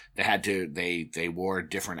 Yes. They wore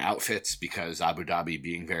different outfits because Abu Dhabi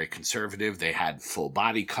being very conservative, they had full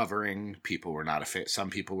body covering. Some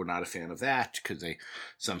people were not a fan of that because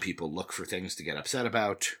some people look for things to get upset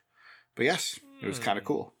about. But yes, it was kind of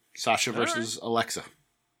cool. Sasha versus Alexa.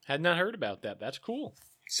 Had not heard about that. That's cool.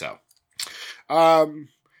 So, but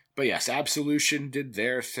yes, Absolution did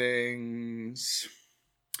their things.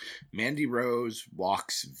 Mandy Rose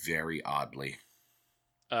walks very oddly.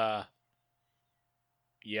 Yep.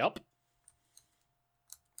 Is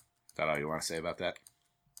that all you want to say about that?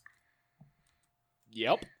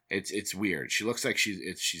 Yep. It's weird. She looks like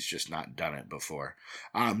she's just not done it before.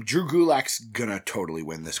 Drew Gulak's gonna totally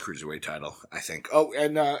win this cruiserweight title, I think. Oh,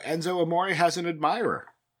 and Enzo Amore has an admirer.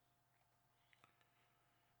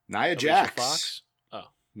 Nia Jax. Fox? Oh.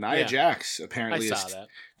 Nia Jax apparently is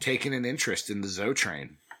taking an interest in the Zoe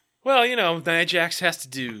train. Well, Nia Jax has to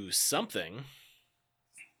do something.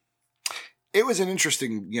 It was an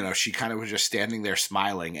interesting, she kind of was just standing there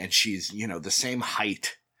smiling, and she's, the same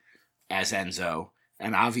height as Enzo.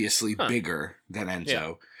 And obviously bigger than Enzo.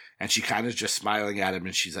 Yeah. And she kind of just smiling at him,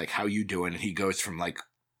 and she's like, how you doing? And he goes from, like,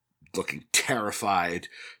 looking terrified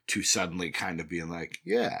to suddenly kind of being like,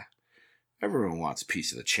 yeah, everyone wants a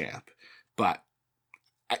piece of the champ. But,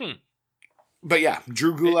 but yeah,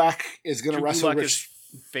 Drew Gulak is going to wrestle Gulak is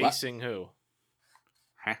facing who?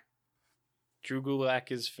 Huh? Drew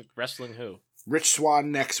Gulak is wrestling who? Rich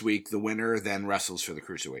Swann next week. The winner then wrestles for the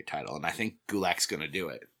Cruiserweight title. And I think Gulak's going to do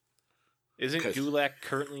it. Isn't Gulak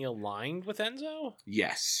currently aligned with Enzo?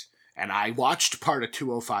 Yes. And I watched part of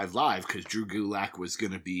 205 Live because Drew Gulak was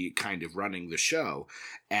going to be kind of running the show.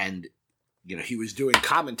 And, he was doing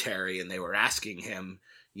commentary and they were asking him,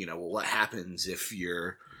 well, what happens if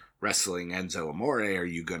you're wrestling Enzo Amore? Are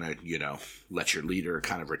you going to, let your leader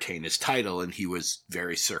kind of retain his title? And he was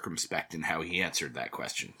very circumspect in how he answered that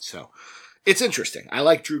question. So it's interesting. I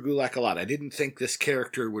like Drew Gulak a lot. I didn't think this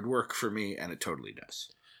character would work for me, and it totally does.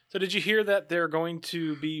 So did you hear that they're going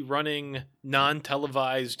to be running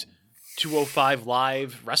non-televised 205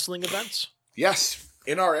 Live wrestling events? Yes,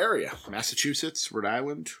 in our area. Massachusetts, Rhode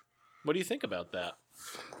Island. What do you think about that?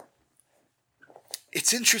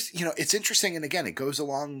 It's interesting. It's interesting, and again, it goes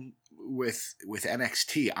along with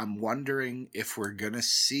NXT. I'm wondering if we're going to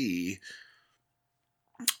see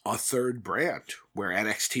a third brand where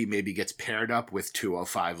NXT maybe gets paired up with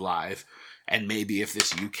 205 Live, and maybe if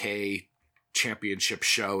this UK championship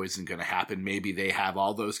show isn't going to happen, maybe they have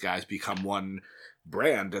all those guys become one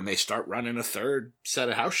brand and they start running a third set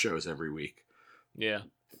of house shows every week. Yeah.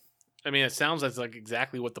 I mean, it sounds like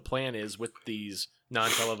exactly what the plan is with these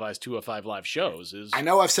non-televised 205 Live shows. I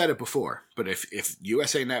know I've said it before, but if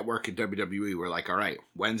USA Network and WWE were like, all right,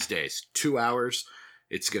 Wednesdays, 2 hours,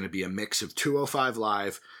 it's going to be a mix of 205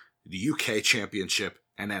 Live, the UK championship,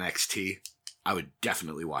 and NXT, I would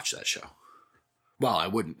definitely watch that show. Well, I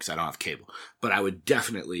wouldn't because I don't have cable, but I would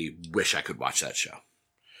definitely wish I could watch that show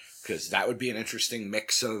because that would be an interesting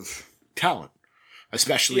mix of talent,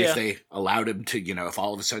 especially if they allowed him to, if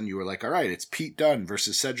all of a sudden you were like, all right, it's Pete Dunne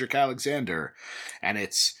versus Cedric Alexander, and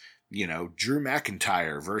it's, Drew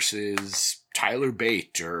McIntyre versus Tyler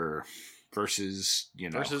Bate or versus,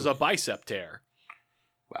 versus a bicep tear.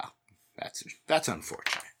 Well, that's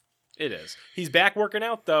unfortunate. It is. He's back working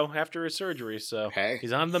out though after his surgery, so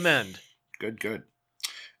he's on the mend. Good.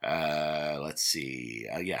 Let's see.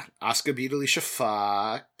 Yeah, Asuka beat Alicia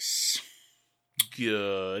Fox.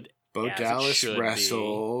 Good. Bo As it Dallas should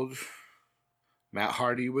wrestled. Matt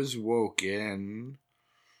Hardy was woken.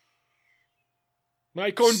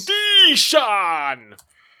 My condition!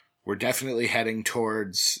 We're definitely heading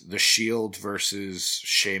towards the Shield versus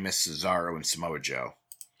Sheamus, Cesaro, and Samoa Joe.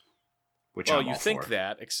 Which Well, I'm you all think for.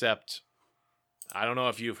 that, except I don't know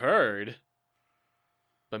if you've heard,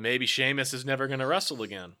 but maybe Sheamus is never going to wrestle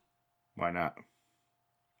again. Why not?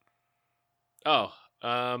 Oh,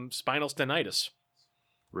 spinal stenitis.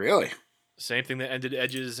 Really? Same thing that ended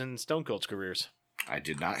Edge's and Stone Cold's careers. I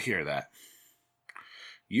did not hear that.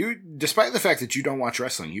 You, despite the fact that you don't watch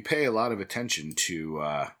wrestling, you pay a lot of attention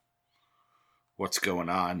to what's going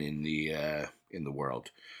on in the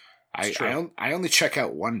world. I only check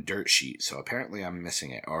out one dirt sheet, so apparently I'm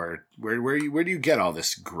missing it. Or where do you get all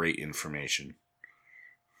this great information?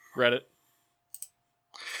 Reddit.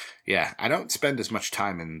 Yeah, I don't spend as much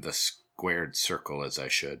time in the squared circle as I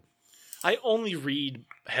should. I only read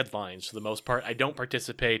headlines for the most part. I don't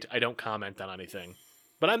participate. I don't comment on anything.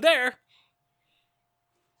 But I'm there.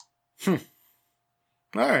 All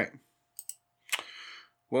right.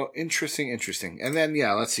 Well, interesting. And then,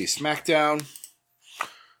 yeah, let's see. SmackDown.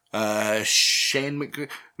 Shane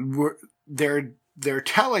McMahon. They're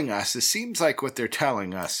telling us, it seems like what they're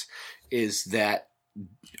telling us is that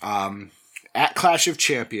at Clash of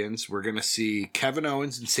Champions, we're going to see Kevin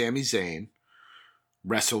Owens and Sami Zayn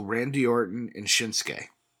wrestle Randy Orton and Shinsuke.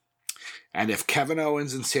 And if Kevin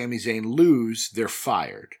Owens and Sami Zayn lose, they're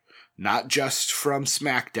fired. Not just from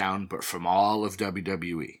SmackDown, but from all of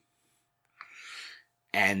WWE.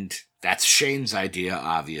 And that's Shane's idea,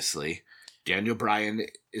 obviously. Daniel Bryan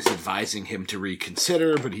is advising him to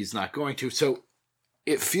reconsider, but he's not going to. So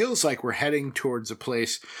it feels like we're heading towards a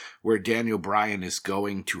place where Daniel Bryan is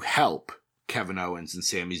going to help Kevin Owens and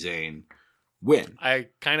Sami Zayn win. I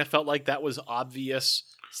kind of felt like that was obvious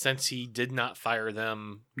since he did not fire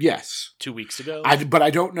them Yes. 2 weeks ago. But I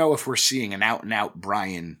don't know if we're seeing an out-and-out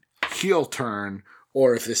Bryan heel turn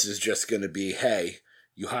or if this is just going to be, hey,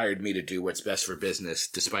 you hired me to do what's best for business.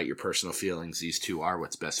 Despite your personal feelings, these two are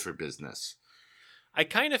what's best for business. I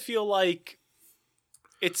kind of feel like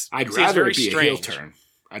I'd it's rather very it be strange. a heel turn.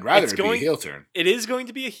 I'd rather It's it be a going- heel turn. It is going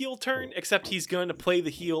to be a heel turn, except he's going to play the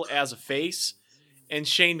heel as a face, and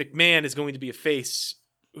Shane McMahon is going to be a face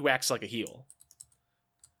who acts like a heel.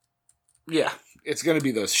 Yeah, it's going to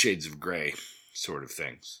be those shades of gray sort of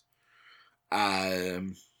things.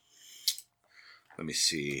 Let me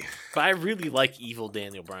see. But I really like evil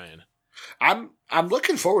Daniel Bryan. I'm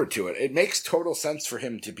looking forward to it. It makes total sense for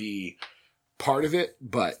him to be part of it,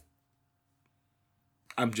 but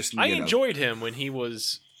I'm just. I enjoyed him when he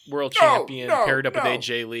was world champion, paired up with no.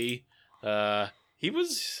 AJ Lee. He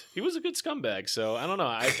was a good scumbag. So I don't know.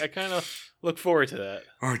 I kind of look forward to that.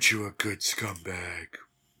 Aren't you a good scumbag?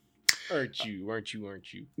 Aren't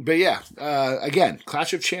you? But yeah, again,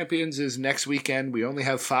 Clash of Champions is next weekend. We only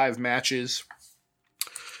have 5 matches.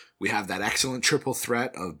 We have that excellent triple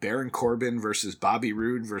threat of Baron Corbin versus Bobby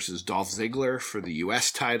Roode versus Dolph Ziggler for the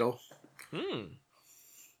U.S. title.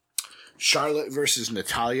 Charlotte versus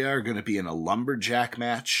Natalya are going to be in a lumberjack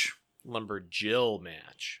match. Lumberjill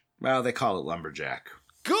match. Well, they call it lumberjack.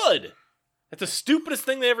 Good. That's the stupidest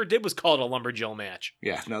thing they ever did was call it a lumberjill match.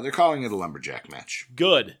 Yeah, no, they're calling it a lumberjack match.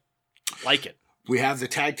 Good. Like it. We have the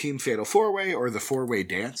tag team fatal 4-way, or the 4-way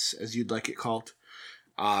dance, as you'd like it called.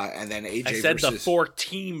 And then AJ I said versus... the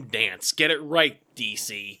 4-team dance. Get it right,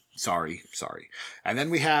 DC. Sorry. And then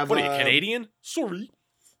we have... What are you, Canadian? Sorry.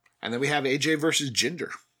 And then we have AJ versus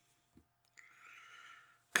Jinder.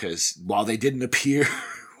 Because while they didn't appear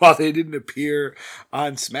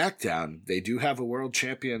on SmackDown, they do have a world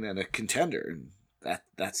champion and a contender, and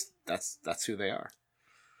that's who they are.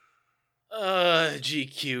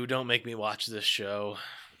 GQ, don't make me watch this show.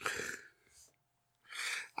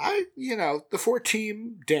 The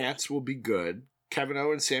 4-team dance will be good. Kevin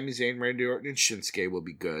Owens, Sami Zayn, Randy Orton, and Shinsuke will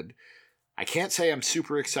be good. I can't say I'm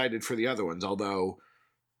super excited for the other ones, although,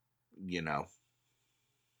 I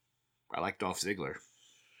like Dolph Ziggler.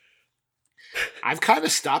 I've kind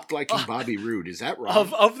of stopped liking Bobby Roode. Is that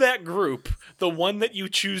wrong? Of that group, the one that you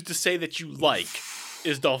choose to say that you like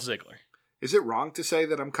is Dolph Ziggler. Is it wrong to say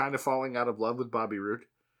that I'm kind of falling out of love with Bobby Roode?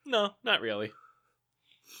 No, not really.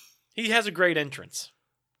 He has a great entrance.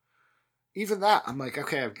 Even that, I'm like,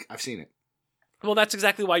 okay, I've seen it. Well, that's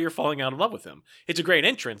exactly why you're falling out of love with him. It's a great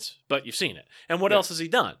entrance, but you've seen it. And what else has he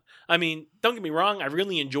done? I mean, don't get me wrong. I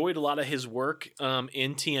really enjoyed a lot of his work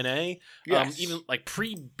in TNA. Yes. Even like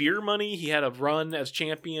pre-Beer Money, he had a run as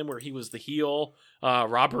champion where he was the heel,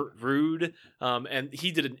 Robert Roode. And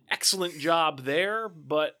he did an excellent job there.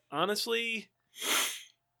 But honestly,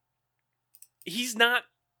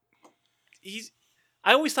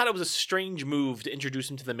 I always thought it was a strange move to introduce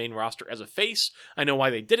him to the main roster as a face. I know why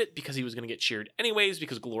they did it, because he was going to get cheered anyways,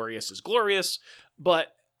 because Glorious is glorious. But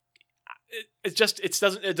it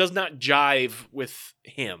does not jive with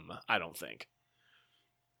him, I don't think.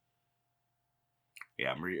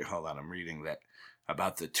 Yeah, I'm reading that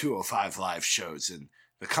about the 205 Live shows, and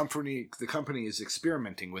the company is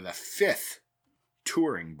experimenting with a 5th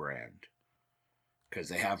touring brand, because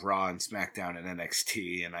they have Raw and SmackDown and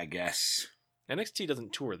NXT, and I guess NXT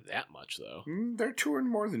doesn't tour that much, though. They're touring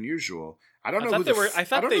more than usual. I don't know who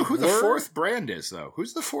the 4th brand is, though.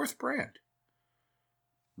 Who's the 4th brand?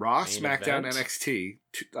 Raw, Main SmackDown, event? NXT.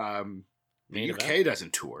 The Main UK event?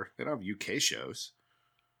 doesn't tour. They don't have UK shows.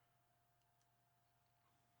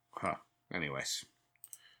 Huh. Anyways.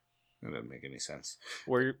 That doesn't make any sense.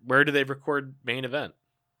 Where do they record Main Event?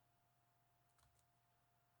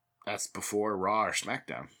 That's before Raw or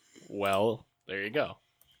SmackDown. Well, there you go.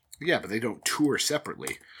 Yeah, but they don't tour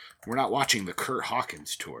separately. We're not watching the Kurt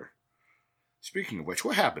Hawkins tour. Speaking of which,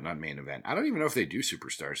 what happened on Main Event? I don't even know if they do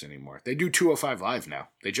Superstars anymore. They do 205 Live now.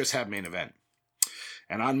 They just have Main Event.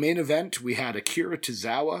 And on Main Event, we had Akira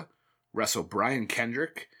Tozawa wrestle Brian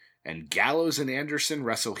Kendrick, and Gallows and Anderson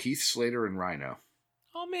wrestle Heath Slater and Rhino.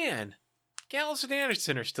 Oh, man. Gallows and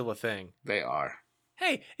Anderson are still a thing. They are.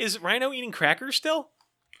 Hey, is Rhino eating crackers still?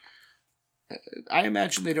 I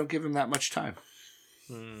imagine they don't give him that much time.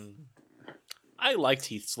 I liked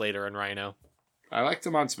Heath Slater and Rhino. I liked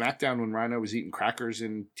him on SmackDown when Rhino was eating crackers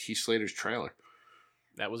in Heath Slater's trailer.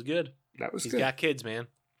 That was good. He's He's got kids, man.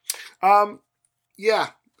 Yeah.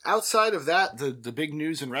 Outside of that, the big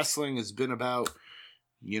news in wrestling has been about,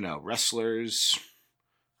 wrestlers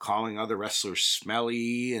calling other wrestlers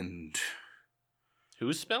smelly, and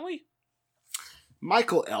Who's smelly?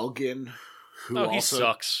 Michael Elgin, who he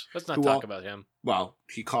sucks. Let's not talk about him. Well,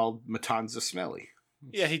 he called Matanza smelly.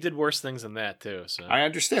 Yeah, he did worse things than that, too. So I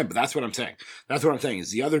understand, but that's what I'm saying. That's what I'm saying is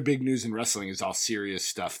the other big news in wrestling is all serious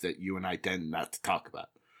stuff that you and I tend not to talk about.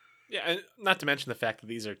 Yeah, and not to mention the fact that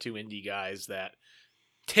these are two indie guys that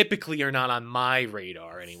typically are not on my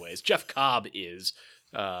radar anyways. Jeff Cobb is,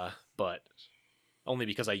 but only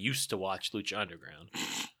because I used to watch Lucha Underground.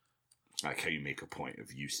 I like how you make a point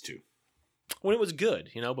of used to. When it was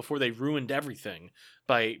good, before they ruined everything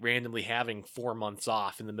by randomly having 4 months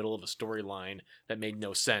off in the middle of a storyline that made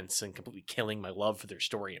no sense and completely killing my love for their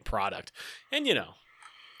story and product. And,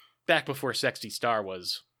 back before Sexy Star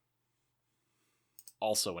was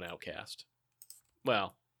also an outcast.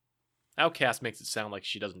 Well, outcast makes it sound like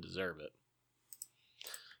she doesn't deserve it.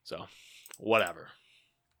 So, whatever.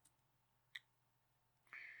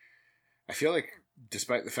 I feel like,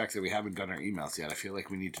 despite the fact that we haven't done our emails yet, I feel like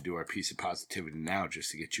we need to do our piece of positivity now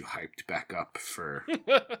just to get you hyped back up for...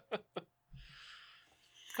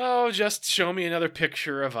 Oh, just show me another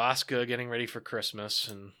picture of Asuka getting ready for Christmas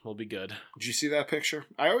and we'll be good. Did you see that picture?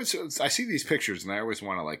 I see these pictures and I always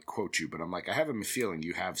want to quote you, but I'm like, I have a feeling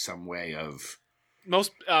you have some way of...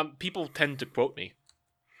 Most people tend to quote me.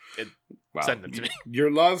 Send them to me. Your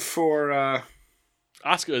love for...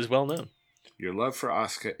 Asuka is well known. Your love for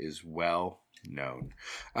Asuka is well known.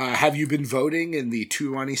 Have you been voting in the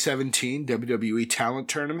 2017 WWE Talent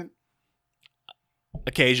Tournament?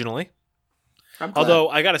 Occasionally. Although,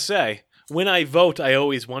 I gotta say, when I vote, I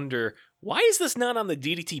always wonder, why is this not on the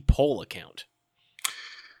DDT poll account?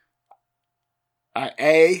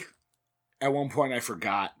 At one point I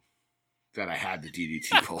forgot that I had the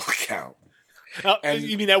DDT poll account.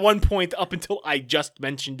 You mean at one point up until I just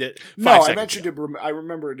mentioned it? I mentioned it. I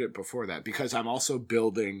remembered it before that because I'm also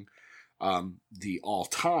building the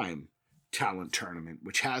all-time talent tournament,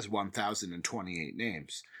 which has 1,028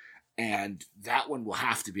 names. And that one will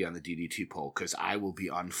have to be on the DDT poll because I will be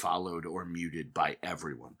unfollowed or muted by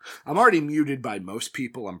everyone. I'm already muted by most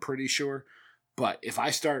people, I'm pretty sure. But if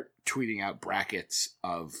I start tweeting out brackets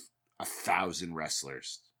of 1,000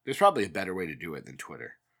 wrestlers, there's probably a better way to do it than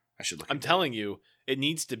Twitter. I should look. I'm telling you, it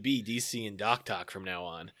needs to be DC and Doc Talk from now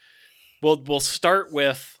on. We'll start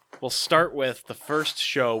with the first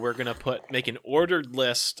show. We're gonna make an ordered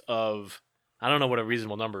list of. I don't know what a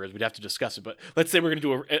reasonable number is. We'd have to discuss it. But let's say we're going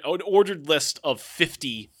to do an ordered list of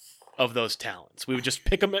 50 of those talents. We would just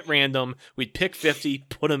pick them at random. We'd pick 50,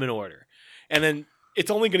 put them in order. And then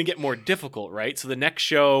it's only going to get more difficult, right? So the next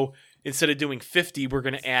show, instead of doing 50, we're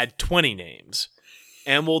going to add 20 names.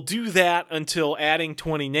 And we'll do that until adding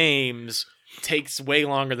 20 names takes way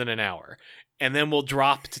longer than an hour. And then we'll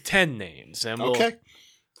drop to 10 names. And we'll... Okay.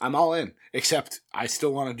 I'm all in. Except I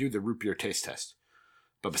still want to do the root beer taste test.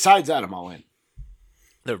 But besides that, I'm all in.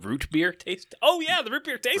 The root beer taste? Oh, yeah, the root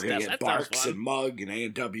beer taste We're test. gonna get That sounds Barks fun. and Mug and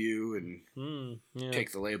A&W and Yeah.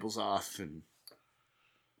 take the labels off. And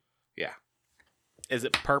yeah. Is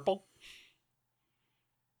it purple?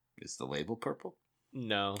 Is the label purple?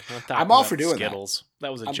 No. I'm all for doing Skittles.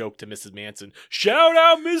 That was a joke to Mrs. Manson. Shout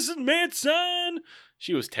out Mrs. Manson!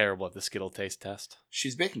 She was terrible at the Skittle taste test.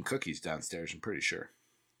 She's baking cookies downstairs, I'm pretty sure.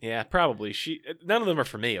 Yeah, probably. None of them are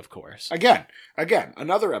for me, of course. Again,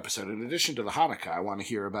 another episode. In addition to the Hanukkah, I want to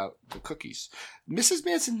hear about the cookies. Mrs.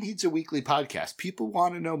 Manson needs a weekly podcast. People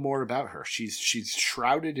want to know more about her. She's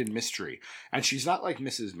shrouded in mystery. And she's not like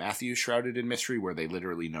Mrs. Matthews shrouded in mystery where they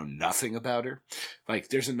literally know nothing about her. Like,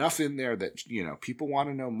 there's enough in there that, people want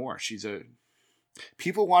to know more.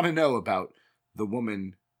 People want to know about the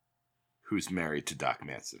woman who's married to Doc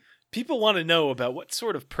Manson. People want to know about what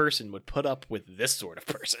sort of person would put up with this sort of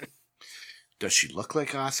person. Does she look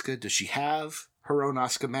like Asuka? Does she have her own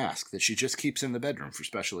Asuka mask that she just keeps in the bedroom for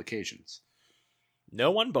special occasions?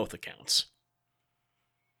 No on both accounts.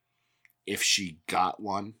 If she got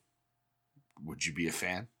one, would you be a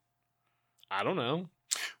fan? I don't know.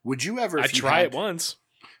 Would you ever... I'd try it once.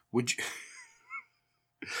 Would you...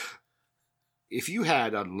 If you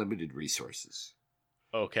had unlimited resources...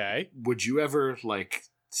 Okay. Would you ever,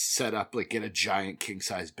 set up, get a giant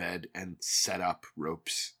king-size bed and set up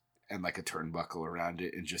ropes and, a turnbuckle around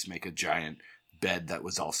it and just make a giant bed that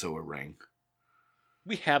was also a ring?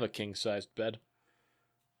 We have a king-sized bed.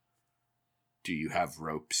 Do you have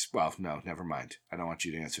ropes? Well, no, never mind. I don't want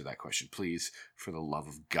you to answer that question. Please, for the love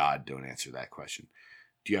of God, don't answer that question.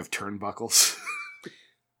 Do you have turnbuckles?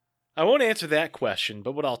 I won't answer that question,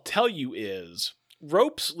 but what I'll tell you is...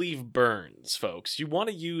 ropes leave burns, folks. You want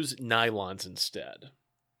to use nylons instead.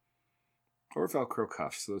 Or Velcro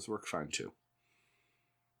cuffs. Those work fine, too.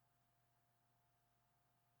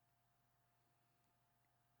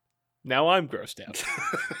 Now I'm grossed out.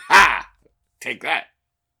 Ah! Take that.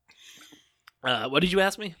 What did you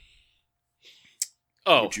ask me?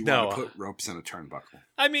 Oh, Would you no. want to put ropes in a turnbuckle?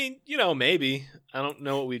 I mean, maybe. I don't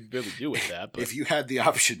know what we'd really do with that. But... If you had the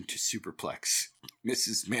option to superplex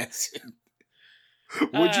Mrs. Manson...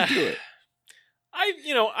 would you do it?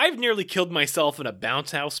 I've nearly killed myself in a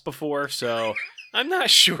bounce house before, so I'm not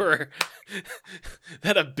sure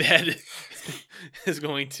that a bed is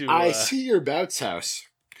going to... I see your bounce house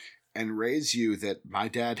and raise you that my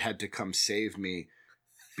dad had to come save me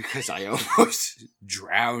because I almost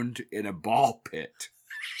drowned in a ball pit.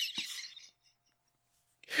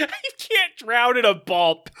 You can't drown in a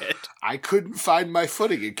ball pit. I couldn't find my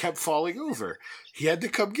footing and kept falling over. He had to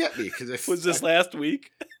come get me because Was this last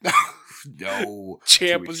week? No.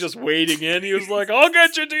 Champ was just waiting in. He was like, I'll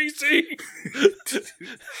get you, DC.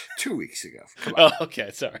 2 weeks ago. Come on. Oh,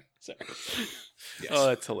 okay. Sorry. Yes. Oh,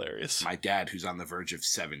 that's hilarious. My dad, who's on the verge of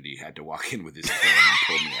 70, had to walk in with his cane and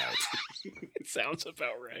pull me out. It sounds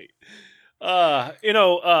about right.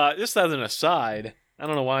 Just as an aside, I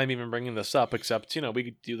don't know why I'm even bringing this up, except, we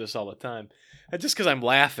could do this all the time. Just because I'm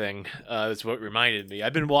laughing, that's what reminded me.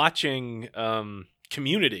 I've been watching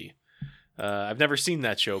Community. I've never seen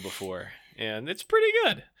that show before, and it's pretty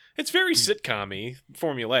good. It's very sitcom-y,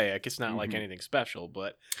 formulaic. It's not like anything special,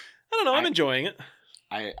 but I don't know. I'm enjoying it.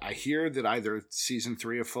 I hear that either season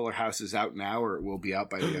 3 of Fuller House is out now or it will be out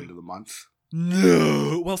by the end of the month.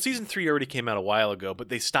 No. Well, season 3 already came out a while ago, but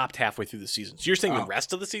they stopped halfway through the season. So you're saying the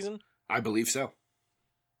rest of the season? I believe so.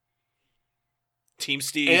 Team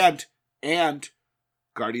Steve. And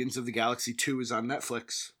Guardians of the Galaxy 2 is on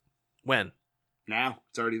Netflix. When? Now.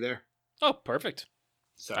 It's already there. Oh, perfect.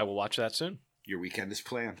 So I will watch that soon. Your weekend is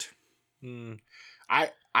planned. Mm.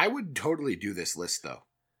 I would totally do this list, though.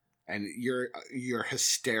 And you're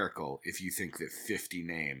hysterical if you think that 50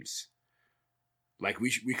 names...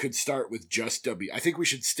 we could start with just I think we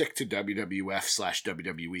should stick to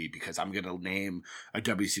WWF/WWE because I'm going to name a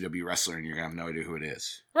WCW wrestler and you're going to have no idea who it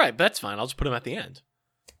is. Right, but that's fine. I'll just put him at the end.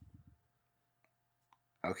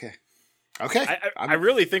 Okay. I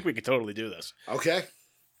really think we could totally do this. Okay.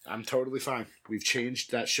 I'm totally fine. We've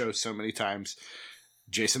changed that show so many times.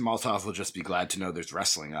 Jason Maltov will just be glad to know there's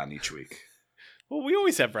wrestling on each week. Well, we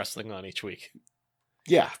always have wrestling on each week.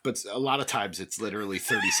 Yeah, but a lot of times it's literally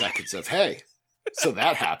 30 seconds of, hey, so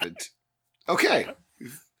that happened. Okay.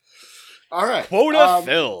 All right. Quota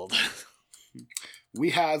filled. We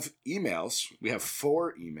have emails. We have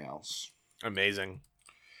 4 emails. Amazing.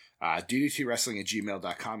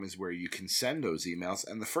 ddtwrestling@gmail.com is where you can send those emails.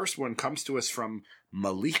 And the first one comes to us from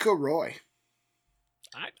Malika Roy.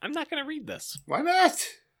 I'm not going to read this. Why not?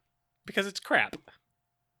 Because it's crap.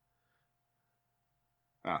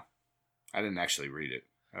 Oh, I didn't actually read it.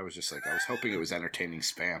 I was just like, I was hoping it was entertaining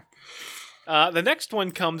spam. The next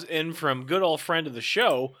one comes in from good old friend of the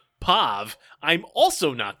show, Pav. I'm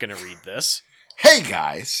also not going to read this. Hey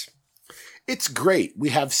guys, it's great. We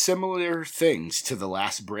have similar things to the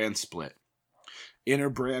last brand split.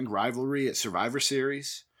 Inter-brand rivalry at Survivor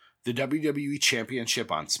Series, the WWE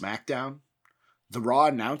Championship on SmackDown, the Raw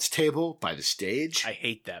announce table by the stage. I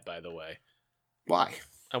hate that, by the way. Why?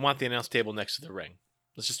 I want the announce table next to the ring.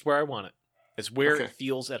 That's just where I want it. It's where Okay. it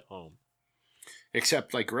feels at home.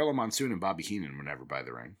 Except like Gorilla Monsoon and Bobby Heenan were never by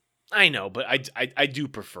the ring. I know, but I do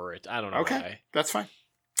prefer it. I don't know why. That's fine.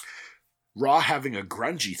 Raw having a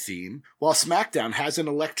grungy theme, while SmackDown has an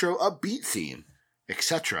electro upbeat theme,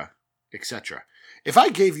 etc., etc. If I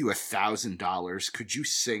gave you $1,000, could you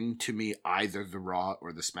sing to me either the Raw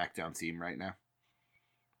or the SmackDown theme right now?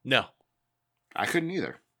 No. I couldn't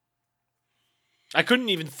either. I couldn't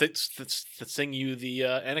even sing you the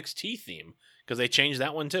NXT theme, because they changed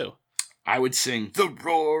that one too. I would sing the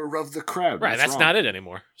roar of the crowd. Right, that's not it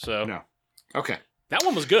anymore. So No. Okay. that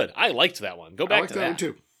one was good. I liked that one. Go I back like to that that. one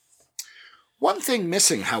too. One thing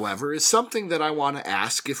missing, however, is something that I want to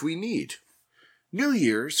ask if we need. New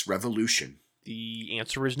Year's Revolution. The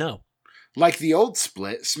answer is no. Like the old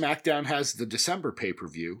split, SmackDown has the December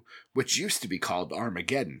pay-per-view, which used to be called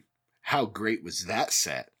Armageddon. How great was that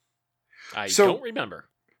set? I So- don't remember.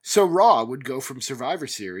 So Raw would go from Survivor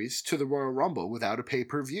Series to the Royal Rumble without a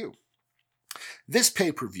pay-per-view. This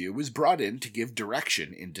pay-per-view was brought in to give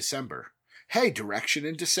direction in December. Hey, direction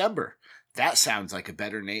in December. That sounds like a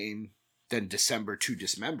better name than December to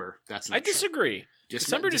Dismember. That's not I true. disagree.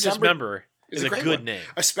 December to December Dismember is a great good one, name.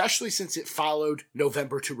 especially since it followed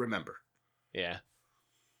November to Remember. Yeah.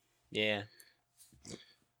 Yeah.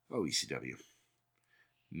 Oh, ECW.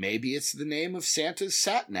 Maybe it's the name of Santa's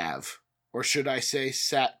sat-nav. Or should I say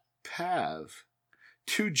sat-pav?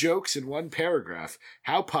 2 jokes in 1 paragraph.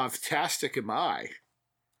 How povtastic am I?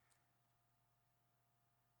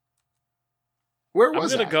 Where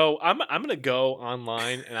was I? I'm gonna go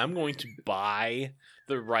online and I'm going to buy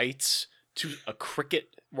the rights to a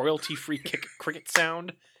royalty-free cricket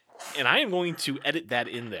sound, and I am going to edit that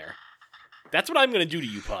in there. That's what I'm gonna do to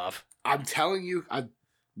you, Pav. I'm telling you,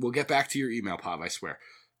 we'll get back to your email, Pav, I swear.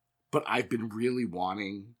 But I've been really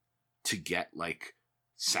wanting to get, like,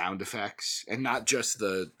 sound effects, and not just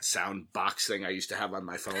the sound box thing I used to have on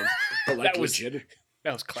my phone, but like That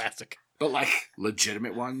was classic. but like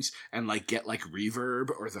legitimate ones, and like get like reverb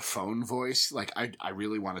or the phone voice. Like I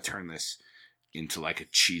really want to turn this into like a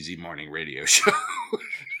cheesy morning radio show.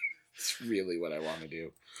 It's really what I want to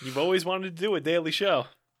do. You've always wanted to do a daily show.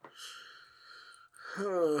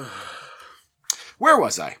 Where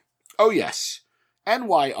was I? Oh yes.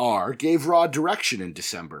 NYR gave Raw direction in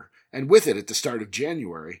December, and with it at the start of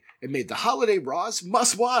January, it made the holiday Raws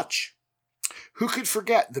must-watch. Who could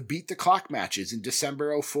forget the Beat the Clock matches in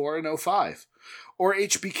December 04 and 05? Or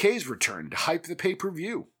HBK's return to hype the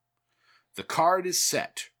pay-per-view? The card is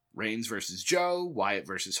set. Reigns versus Joe, Wyatt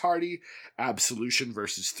versus Hardy, Absolution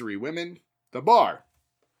versus 3 women, The Bar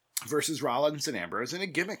versus Rollins and Ambrose in a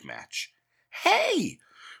gimmick match. Hey!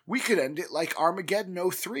 We could end it like Armageddon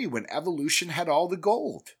 03 when Evolution had all the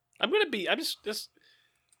gold. I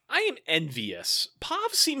am envious.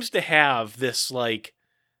 Pav seems to have this, like,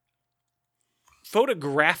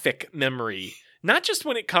 photographic memory, not just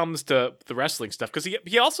when it comes to the wrestling stuff, because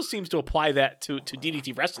he also seems to apply that to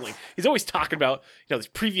DDT wrestling. He's always talking about, these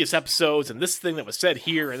previous episodes and this thing that was said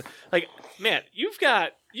here, and like, man, you've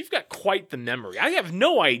got quite the memory. I have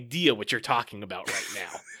no idea what you're talking about right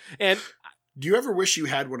now. And do you ever wish you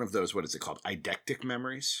had one of those, what is it called, eidectic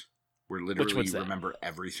memories? Where literally one's you that? remember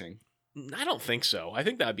everything? I don't think so. I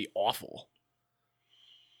think that'd be awful.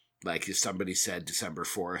 Like if somebody said December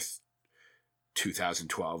 4th,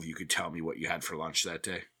 2012, you could tell me what you had for lunch that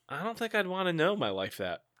day. I don't think I'd want to know my life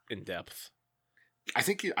that in depth. I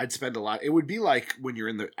think I'd spend a lot. It would be like when you're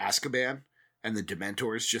in the Azkaban and the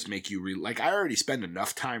Dementors just make you I already spend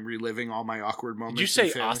enough time reliving all my awkward moments. Did you say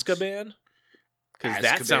and failings. Azkaban? Because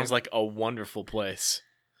that Azkaban. sounds like a wonderful place.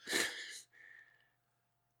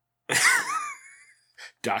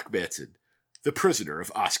 Doc Benson, the prisoner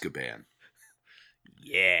of Azkaban.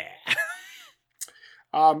 Yeah.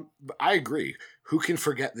 But I agree. Who can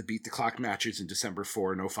forget the Beat the Clock matches in December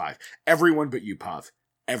 4 and 05? Everyone but you, Pav.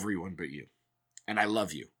 Everyone but you. And I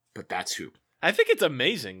love you, but that's who. I think it's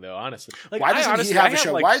amazing, though, honestly. Like, Why doesn't he have a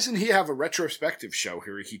show? Like, Why doesn't he have a retrospective show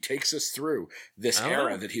here? He takes us through this I don't era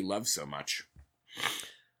know. that he loves so much.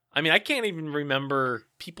 I mean, I can't even remember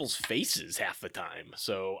people's faces half the time.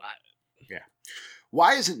 So,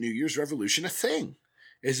 Why isn't New Year's Revolution a thing?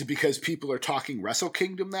 Is it because people are talking Wrestle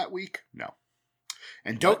Kingdom that week? No.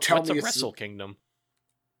 And don't tell me it's Wrestle Kingdom.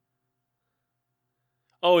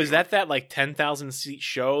 Oh, is that like 10,000 seat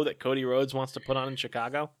show that Cody Rhodes wants to put on in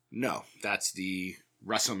Chicago? No, that's the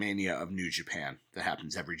WrestleMania of New Japan that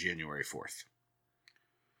happens every January 4th.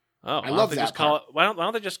 Oh, I love that part. Why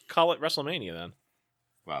don't they just call it WrestleMania then?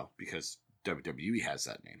 Well, because WWE has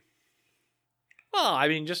that name. Well, I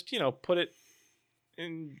mean, just, put it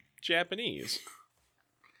in Japanese.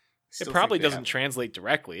 It probably doesn't translate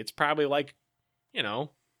directly. It's probably like,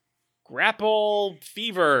 Grapple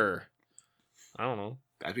Fever. I don't know.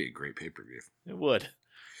 That'd be a great pay-per-view. It would.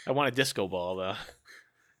 I want a disco ball, though.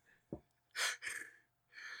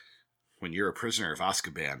 When you're a prisoner of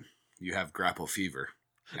Azkaban, you have Grapple Fever.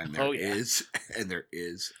 And there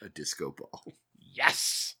is a disco ball.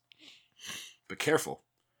 Yes! But careful.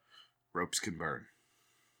 Ropes can burn.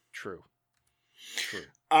 True.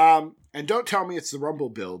 And don't tell me it's the Rumble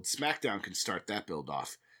build. SmackDown can start that build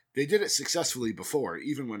off. They did it successfully before,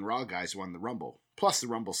 even when Raw guys won the Rumble. Plus, the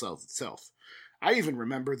Rumble sells itself. I even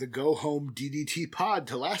remember the go-home DDT pod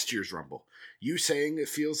to last year's Rumble. You saying it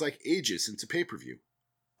feels like ages since a pay-per-view.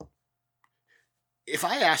 If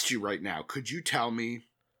I asked you right now, could you tell me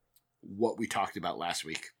what we talked about last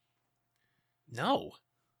week? No.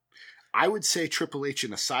 I would say Triple H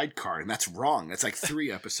in a sidecar, and that's wrong. That's like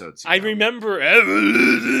 3 episodes ago. I remember...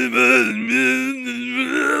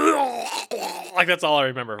 like, that's all I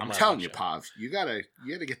remember. I'm telling you, Pav, you gotta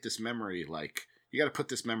get this memory, you gotta put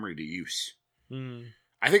this memory to use.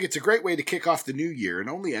 I think it's a great way to kick off the new year, and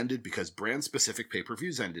only ended because brand-specific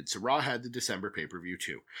pay-per-views ended, so Raw had the December pay-per-view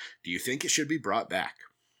too. Do you think it should be brought back?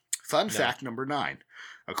 Fun fact number 9.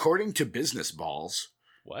 According to Business Balls,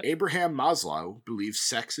 Abraham Maslow believes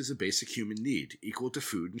sex is a basic human need, equal to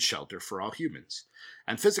food and shelter for all humans,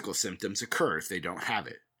 and physical symptoms occur if they don't have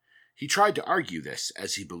it. He tried to argue this,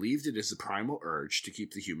 as he believed it is the primal urge to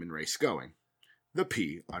keep the human race going. The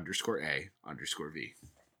P_A_V.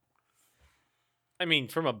 I mean,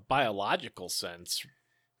 from a biological sense,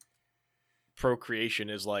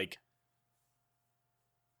 procreation is like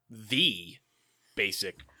the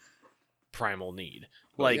basic primal need.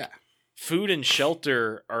 Food and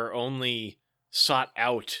shelter are only sought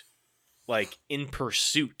out, in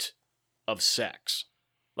pursuit of sex.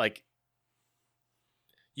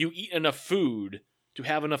 You eat enough food to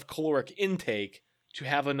have enough caloric intake, to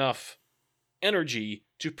have enough energy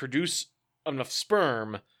to produce enough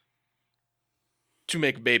sperm to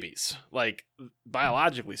make babies.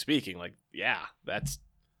 Biologically speaking, that's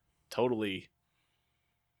totally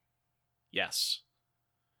yes.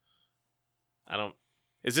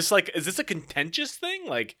 Is this a contentious thing?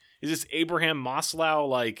 Is this Abraham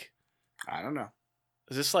Maslow I don't know.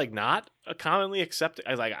 Is this not a commonly accepted?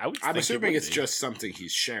 I'm assuming it's just something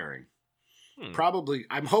he's sharing. Probably,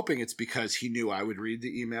 I'm hoping it's because he knew I would read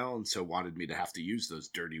the email and so wanted me to have to use those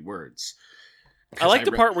dirty words. I like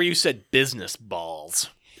the part where you said business balls.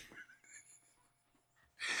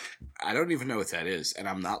 I don't even know what that is, and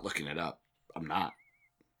I'm not looking it up. I'm not.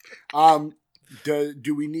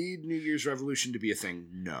 Do we need New Year's Revolution to be a thing?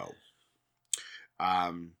 No.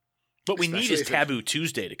 What we need is Taboo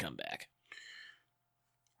Tuesday to come back.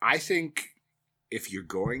 I think if you're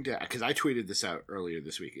going to, because I tweeted this out earlier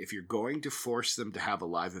this week, if you're going to force them to have a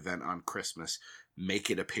live event on Christmas, make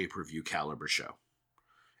it a pay-per-view caliber show.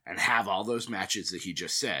 And have all those matches that he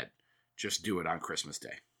just said. Just do it on Christmas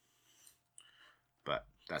Day. But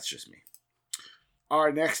that's just me.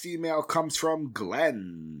 Our next email comes from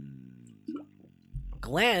Glenn.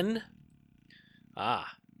 Glenn?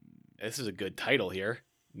 This is a good title here.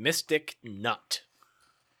 Mystic Nut.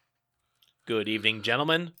 Good evening,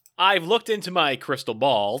 gentlemen. I've looked into my crystal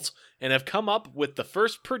balls and have come up with the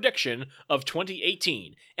first prediction of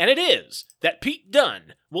 2018. And it is that Pete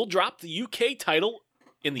Dunne will drop the UK title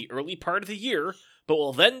in the early part of the year, but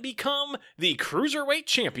will then become the Cruiserweight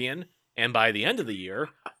Champion, and by the end of the year,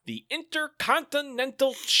 the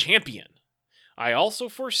Intercontinental Champion. I also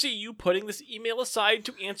foresee you putting this email aside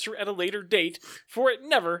to answer at a later date, for it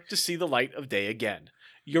never to see the light of day again.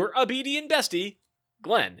 Your obedient bestie,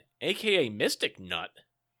 Glenn, a.k.a. Mystic Nut.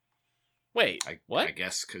 Wait, what? I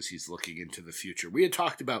guess because he's looking into the future. We had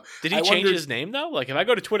talked about... Did he change his name, though? If I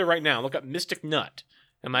go to Twitter right now and look up Mystic Nut,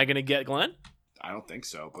 am I going to get Glenn? I don't think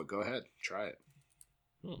so, but go ahead. Try it.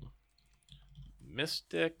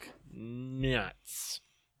 Mystic Nuts.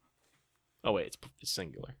 Oh, wait, it's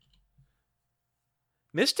singular.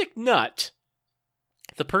 Mystic Nut,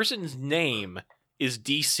 the person's name is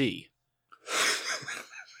DC.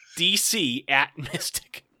 DC at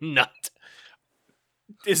Mystic Nut.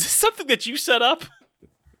 Is this something that you set up?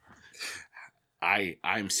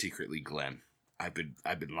 I'm secretly Glenn.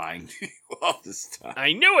 I've been lying to you all this time.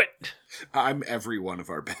 I knew it. I'm every one of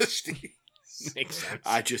our besties. Makes sense.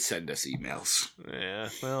 I just send us emails. Yeah,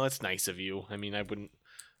 well, it's nice of you. I mean, I wouldn't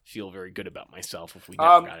feel very good about myself if we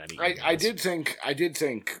never got any emails. I did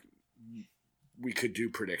think we could do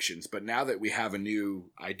predictions, but now that we have a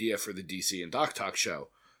new idea for the DC and Doc Talk show,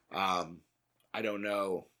 I don't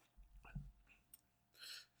know.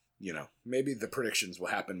 You know, maybe the predictions will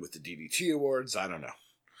happen with the DDT awards. I don't know.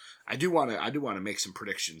 I do want to make some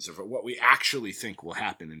predictions of what we actually think will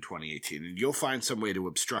happen in 2018, and you'll find some way to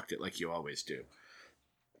obstruct it like you always do.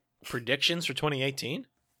 Predictions for 2018?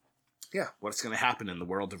 Yeah, what's going to happen in the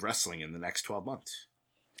world of wrestling in the next 12 months?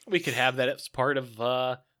 We could have that as part of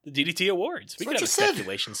the DDT Awards. We could have a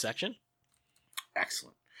speculation section.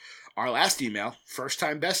 Excellent. Our last email, first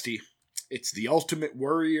time bestie, it's the Ultimate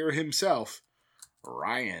Warrior himself,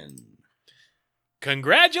 Ryan.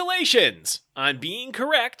 Congratulations on being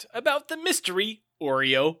correct about the mystery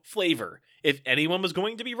Oreo flavor. If anyone was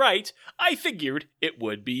going to be right, I figured it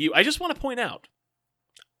would be you. I just want to point out,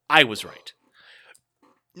 I was right.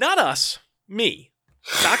 Not us, me.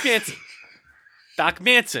 Doc Manson. Doc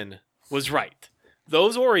Manson was right.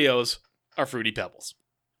 Those Oreos are Fruity Pebbles.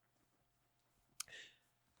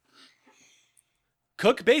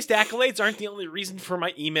 Cook-based accolades aren't the only reason for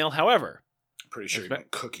my email, however. Pretty sure you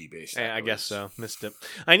meant cookie-based. I guess so. Missed it.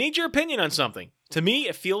 I need your opinion on something. To me,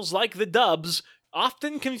 it feels like the Dubs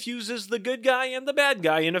often confuses the good guy and the bad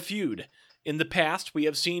guy in a feud. In the past, we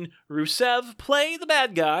have seen Rusev play the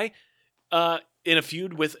bad guy in a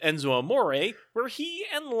feud with Enzo Amore, where he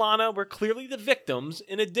and Lana were clearly the victims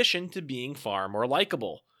in addition to being far more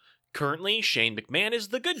likable. Currently, Shane McMahon is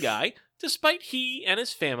the good guy, despite he and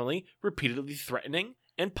his family repeatedly threatening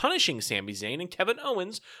and punishing Sami Zayn and Kevin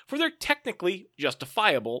Owens for their technically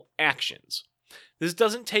justifiable actions. This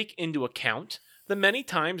doesn't take into account the many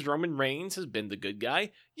times Roman Reigns has been the good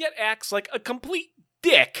guy, yet acts like a complete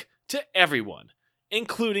dick to everyone,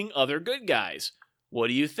 including other good guys. What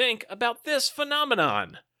do you think about this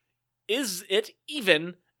phenomenon? Is it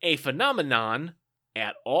even a phenomenon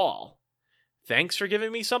at all? Thanks for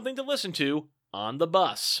giving me something to listen to on the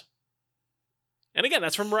bus. And again,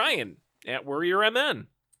 that's from Ryan at WarriorMN.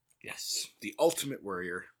 Yes, the Ultimate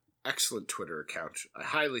Warrior. Excellent Twitter account. I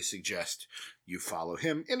highly suggest you follow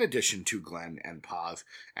him in addition to Glenn and Pav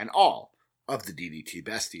and all of the DDT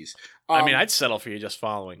besties. I mean, I'd settle for you just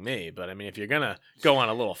following me, but I mean, if you're going to go on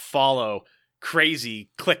a little follow,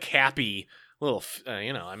 crazy, click happy, little,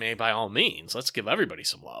 I mean, by all means, let's give everybody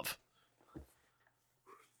some love.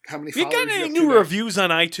 How many followers? You got any new reviews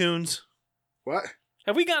on iTunes? What?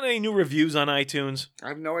 Have we got any new reviews on iTunes? I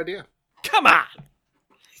have no idea. Come on!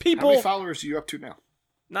 People. How many followers are you up to now?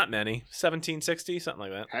 Not many. 1760, something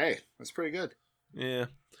like that. Hey, that's pretty good. Yeah.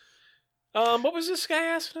 What was this guy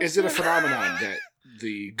asking? Is it a phenomenon that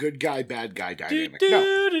the good guy, bad guy dynamic?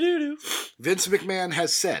 No. Vince McMahon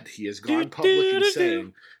has said, he has gone public in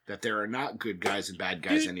saying that there are not good guys and bad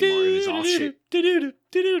guys anymore. It is all shit.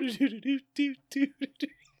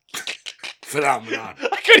 Phenomenon.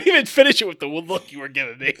 I couldn't even finish it with the look you were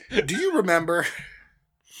giving me. Do you remember?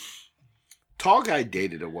 Tall Guy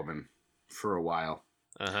dated a woman for a while.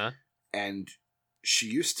 Uh-huh. And she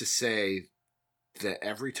used to say that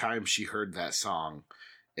every time she heard that song,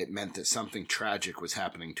 it meant that something tragic was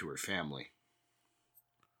happening to her family.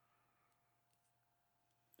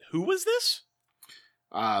 Who was this?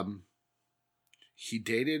 He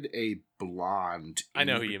dated a blonde. I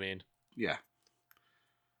know who you mean. Yeah.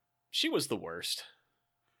 She was the worst.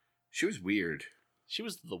 She was weird. She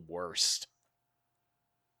was the worst.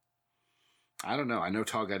 I don't know. I know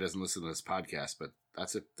Tall Guy doesn't listen to this podcast, but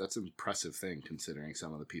that's an impressive thing considering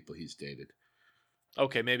some of the people he's dated.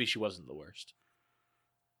 Okay, maybe she wasn't the worst.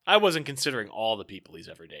 I wasn't considering all the people he's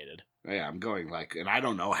ever dated. Yeah, I'm going and I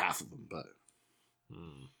don't know half of them, but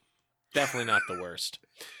definitely not the worst.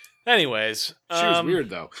 Anyways, she was weird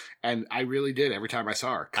though, and I really did every time I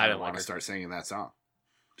saw her. I didn't want to start singing that song.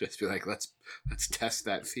 Just be like, let's test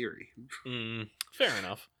that theory. Fair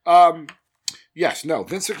enough. Yes, no.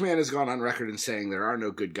 Vince McMahon has gone on record in saying there are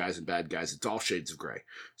no good guys and bad guys. It's all shades of gray.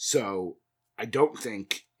 So I don't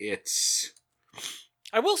think it's.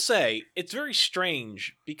 I will say it's very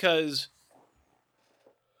strange because,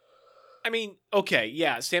 I mean, okay,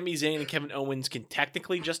 yeah, Sami Zayn and Kevin Owens can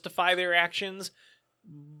technically justify their actions,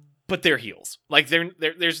 but they're heels. Like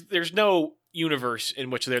there's no universe in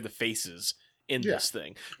which they're the faces in this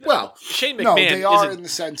thing. Well, Shane McMahon. No, they are in the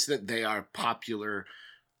sense that they are popular.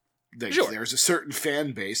 Sure. There's a certain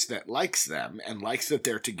fan base that likes them and likes that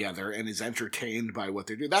they're together and is entertained by what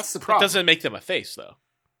they're doing. That's the problem. It doesn't make them a face, though.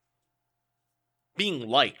 Being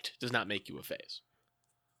liked does not make you a face.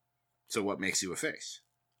 So what makes you a face?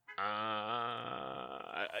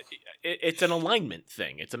 It's an alignment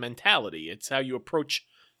thing. It's a mentality. It's how you approach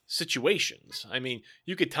situations. I mean,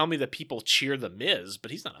 you could tell me that people cheer The Miz,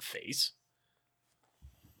 but he's not a face.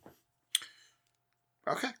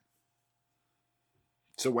 Okay.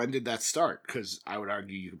 So when did that start? Because I would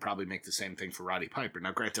argue you could probably make the same thing for Roddy Piper.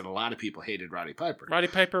 Now, granted, a lot of people hated Roddy Piper. Roddy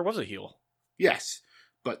Piper was a heel. Yes,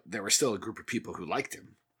 but there was still a group of people who liked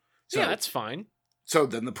him. So, yeah, that's fine. So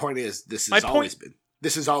then the point is, this has always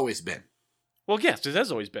been. Well, yes, it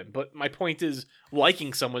has always been. But my point is,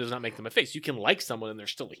 liking someone does not make them a face. You can like someone and they're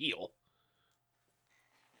still a heel.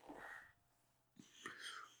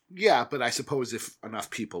 Yeah, but I suppose if enough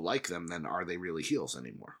people like them, then are they really heels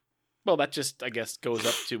anymore? Well, that just, I guess, goes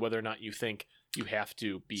up to whether or not you think you have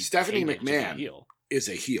to be Stephanie painted to be McMahon a heel. is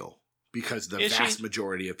a heel because the Is vast she?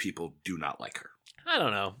 majority of people do not like her. I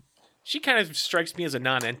don't know. She kind of strikes me as a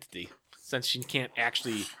non-entity, since she can't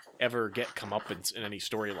actually ever get comeuppance in any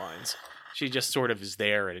storylines. She just sort of is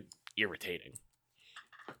there and irritating.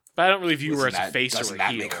 But I don't really view her as a face or a heel. Doesn't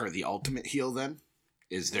that make her the ultimate heel then?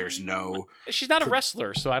 There's no... She's not a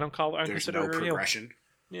wrestler, so I don't consider her a heel. progression?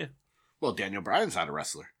 Yeah. Well, Daniel Bryan's not a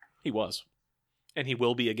wrestler. He was. And he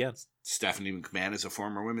will be again. Stephanie McMahon is a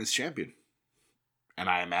former women's champion. And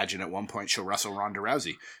I imagine at one point she'll wrestle Ronda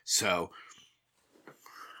Rousey. So,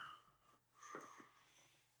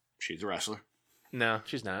 she's a wrestler. No,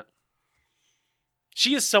 she's not.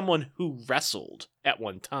 She is someone who wrestled at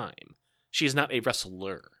one time. She is not a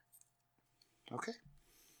wrestler. Okay.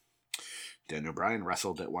 Daniel Bryan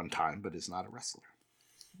wrestled at one time, but is not a wrestler.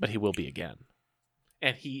 But he will be again.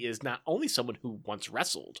 And he is not only someone who once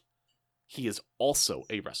wrestled, he is also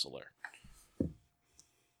a wrestler.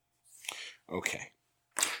 Okay.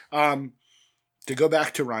 To go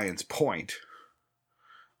back to Ryan's point,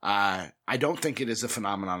 I don't think it is a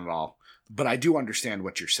phenomenon at all, but I do understand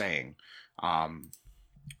what you're saying.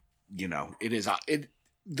 It is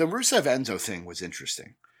the Rusev Enzo thing was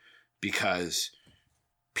interesting because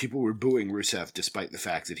people were booing Rusev despite the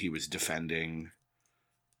fact that he was defending,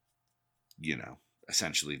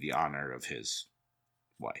 essentially the honor of his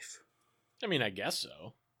wife. I mean, I guess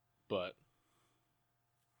so, but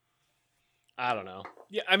I don't know.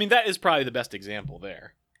 Yeah, I mean, that is probably the best example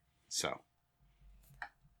there. So,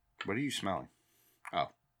 what are you smelling? Oh.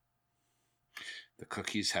 The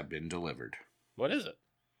cookies have been delivered. What is it?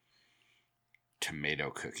 Tomato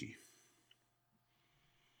cookie.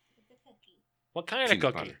 It's a cookie. What kind Peanut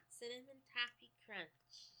of cookie? butter. Cinnamon toffee crunch.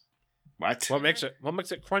 What? What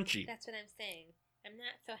makes it crunchy? That's what I'm saying. I'm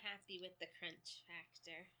not so happy with the crunch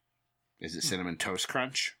factor. Is it cinnamon toast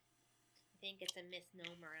crunch? I think it's a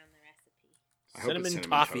misnomer on the recipe. I hope it's Cinnamon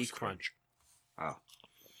toffee toast crunch. Oh.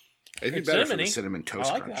 It'd be It's better for the cinnamony. cinnamon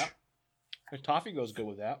toast I like crunch. that. The toffee goes good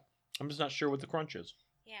with that. I'm just not sure what the crunch is.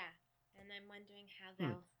 Yeah, and I'm wondering how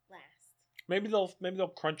they'll last. Maybe they'll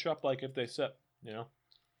crunch up like if they sit.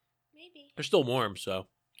 Maybe. They're still warm, so.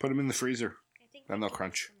 Put them in the freezer. I think Then we they'll could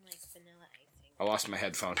crunch. put some, like, vanilla icing. I lost my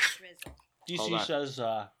headphones. Drizzle. Hold on. DC says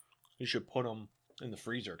you should put them in the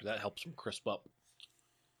freezer because that helps them crisp up.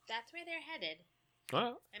 That's where they're headed.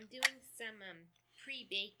 Well, I'm doing some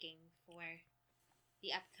pre-baking for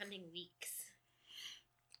the upcoming weeks.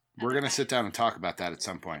 We're going to sit down and talk about that at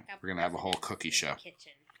some point. Up We're going to have a whole residents cookie in the show.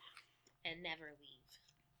 kitchen and never leave.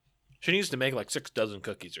 she needs to make like 6 dozen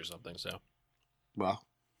cookies or something. So Well,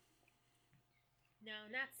 No,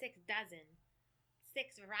 not 6 dozen.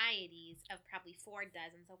 6 varieties of probably 4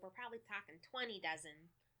 dozen. So we're probably talking 20 dozen.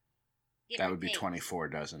 Give that or would be take. 24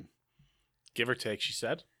 dozen. give or take, she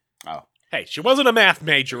said. Oh. Hey, she wasn't a math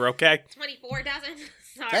major, okay? 24 dozen?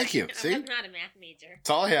 Sorry. Thank you. I See? was not a math major. That's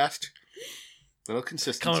all I asked. Little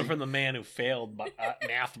consistency. Coming from the man who failed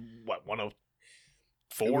math, what,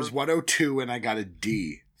 104? It was 102 and I got a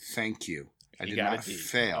D. Thank you. I You did got not a D.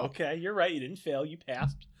 fail. Okay, you're right. You didn't fail. You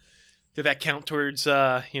passed. Did that count towards,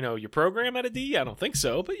 your program at a D? I don't think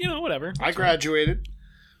so, but, whatever. I graduated.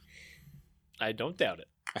 I don't doubt it.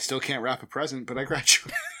 I still can't wrap a present, but I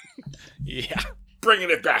graduated. Yeah.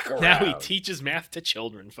 Bringing it back around. Now he teaches math to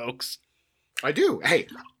children, folks. I do. Hey,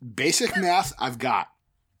 basic math I've got.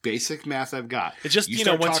 Basic math I've got. It's just,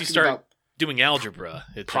 start once you talking start about doing algebra,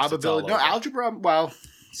 it's probability. No, over. algebra, well,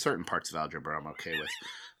 certain parts of algebra I'm okay with.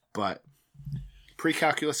 But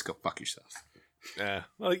pre-calculus, go fuck yourself.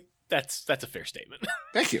 Well, that's a fair statement.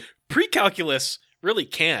 Thank you. Pre-calculus really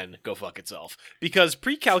can go fuck itself because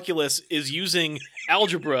pre-calculus is using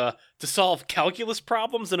algebra to solve calculus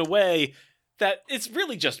problems in a way that it's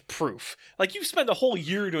really just proof. Like, you spend a whole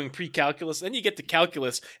year doing pre-calculus, then you get to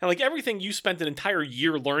calculus, and like everything you spent an entire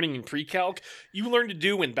year learning in pre-calc, you learn to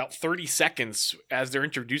do in about 30 seconds as they're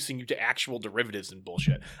introducing you to actual derivatives and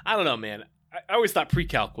bullshit. I don't know, man. I always thought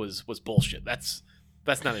pre-calc was bullshit. That's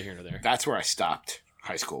neither here nor there. That's where I stopped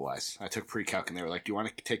high school wise. I took pre-calc and they were like, "Do you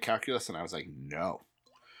want to take calculus?" And I was like, "No.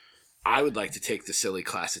 I would like to take the silly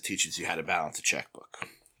class that teaches you how to balance a checkbook.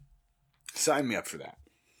 Sign me up for that."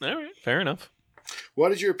 All right, fair enough.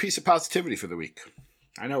 What is your piece of positivity for the week?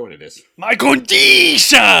 I know what it is. My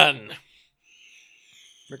condition!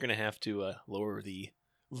 We're going to have to lower the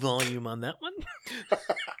volume on that one.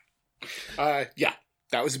 Yeah,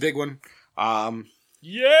 that was a big one.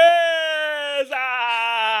 Yes!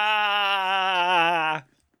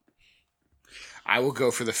 I will go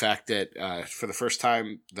for the fact that for the first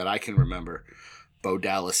time that I can remember, Bo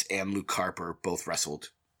Dallas and Luke Harper both wrestled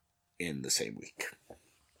in the same week.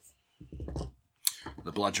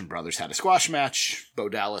 The Bludgeon Brothers had a squash match. Bo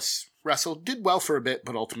Dallas wrestled, did well for a bit,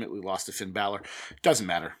 but ultimately lost to Finn Balor. Doesn't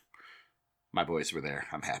matter. My boys were there.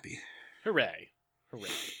 I'm happy. Hooray. Hooray.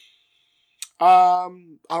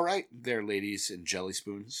 All right, there, ladies and jelly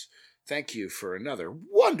spoons. Thank you for another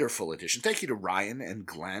wonderful edition. Thank you to Ryan and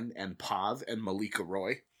Glenn and Pav and Malika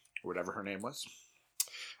Roy, or whatever her name was.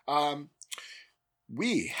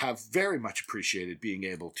 We have very much appreciated being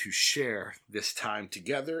able to share this time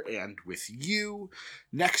together and with you.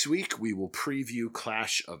 Next week, we will preview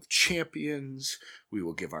Clash of Champions. We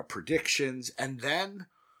will give our predictions. And then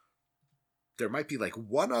there might be like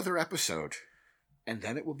one other episode. And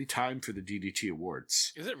then it will be time for the DDT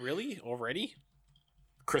Awards. Is it really already?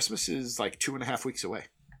 Christmas is like 2.5 weeks away.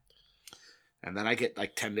 And then I get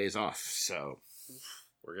like 10 days off. So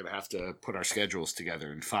we're going to have to put our schedules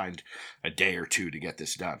together and find a day or two to get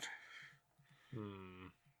this done.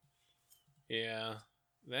 Yeah,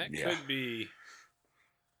 that could be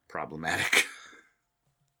problematic.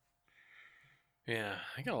 Yeah,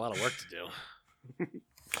 I got a lot of work to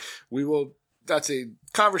do. That's a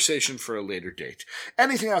conversation for a later date.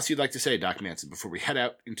 Anything else you'd like to say, Doc Manson, before we head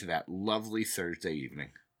out into that lovely Thursday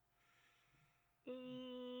evening?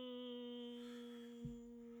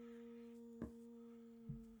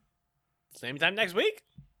 Same time next week?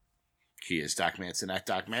 He is Doc Manson at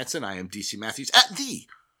Doc Manson. I am DC Matthews at the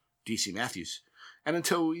DC Matthews. And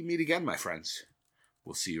until we meet again, my friends,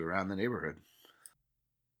 we'll see you around the neighborhood.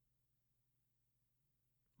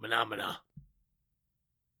 Phenomena.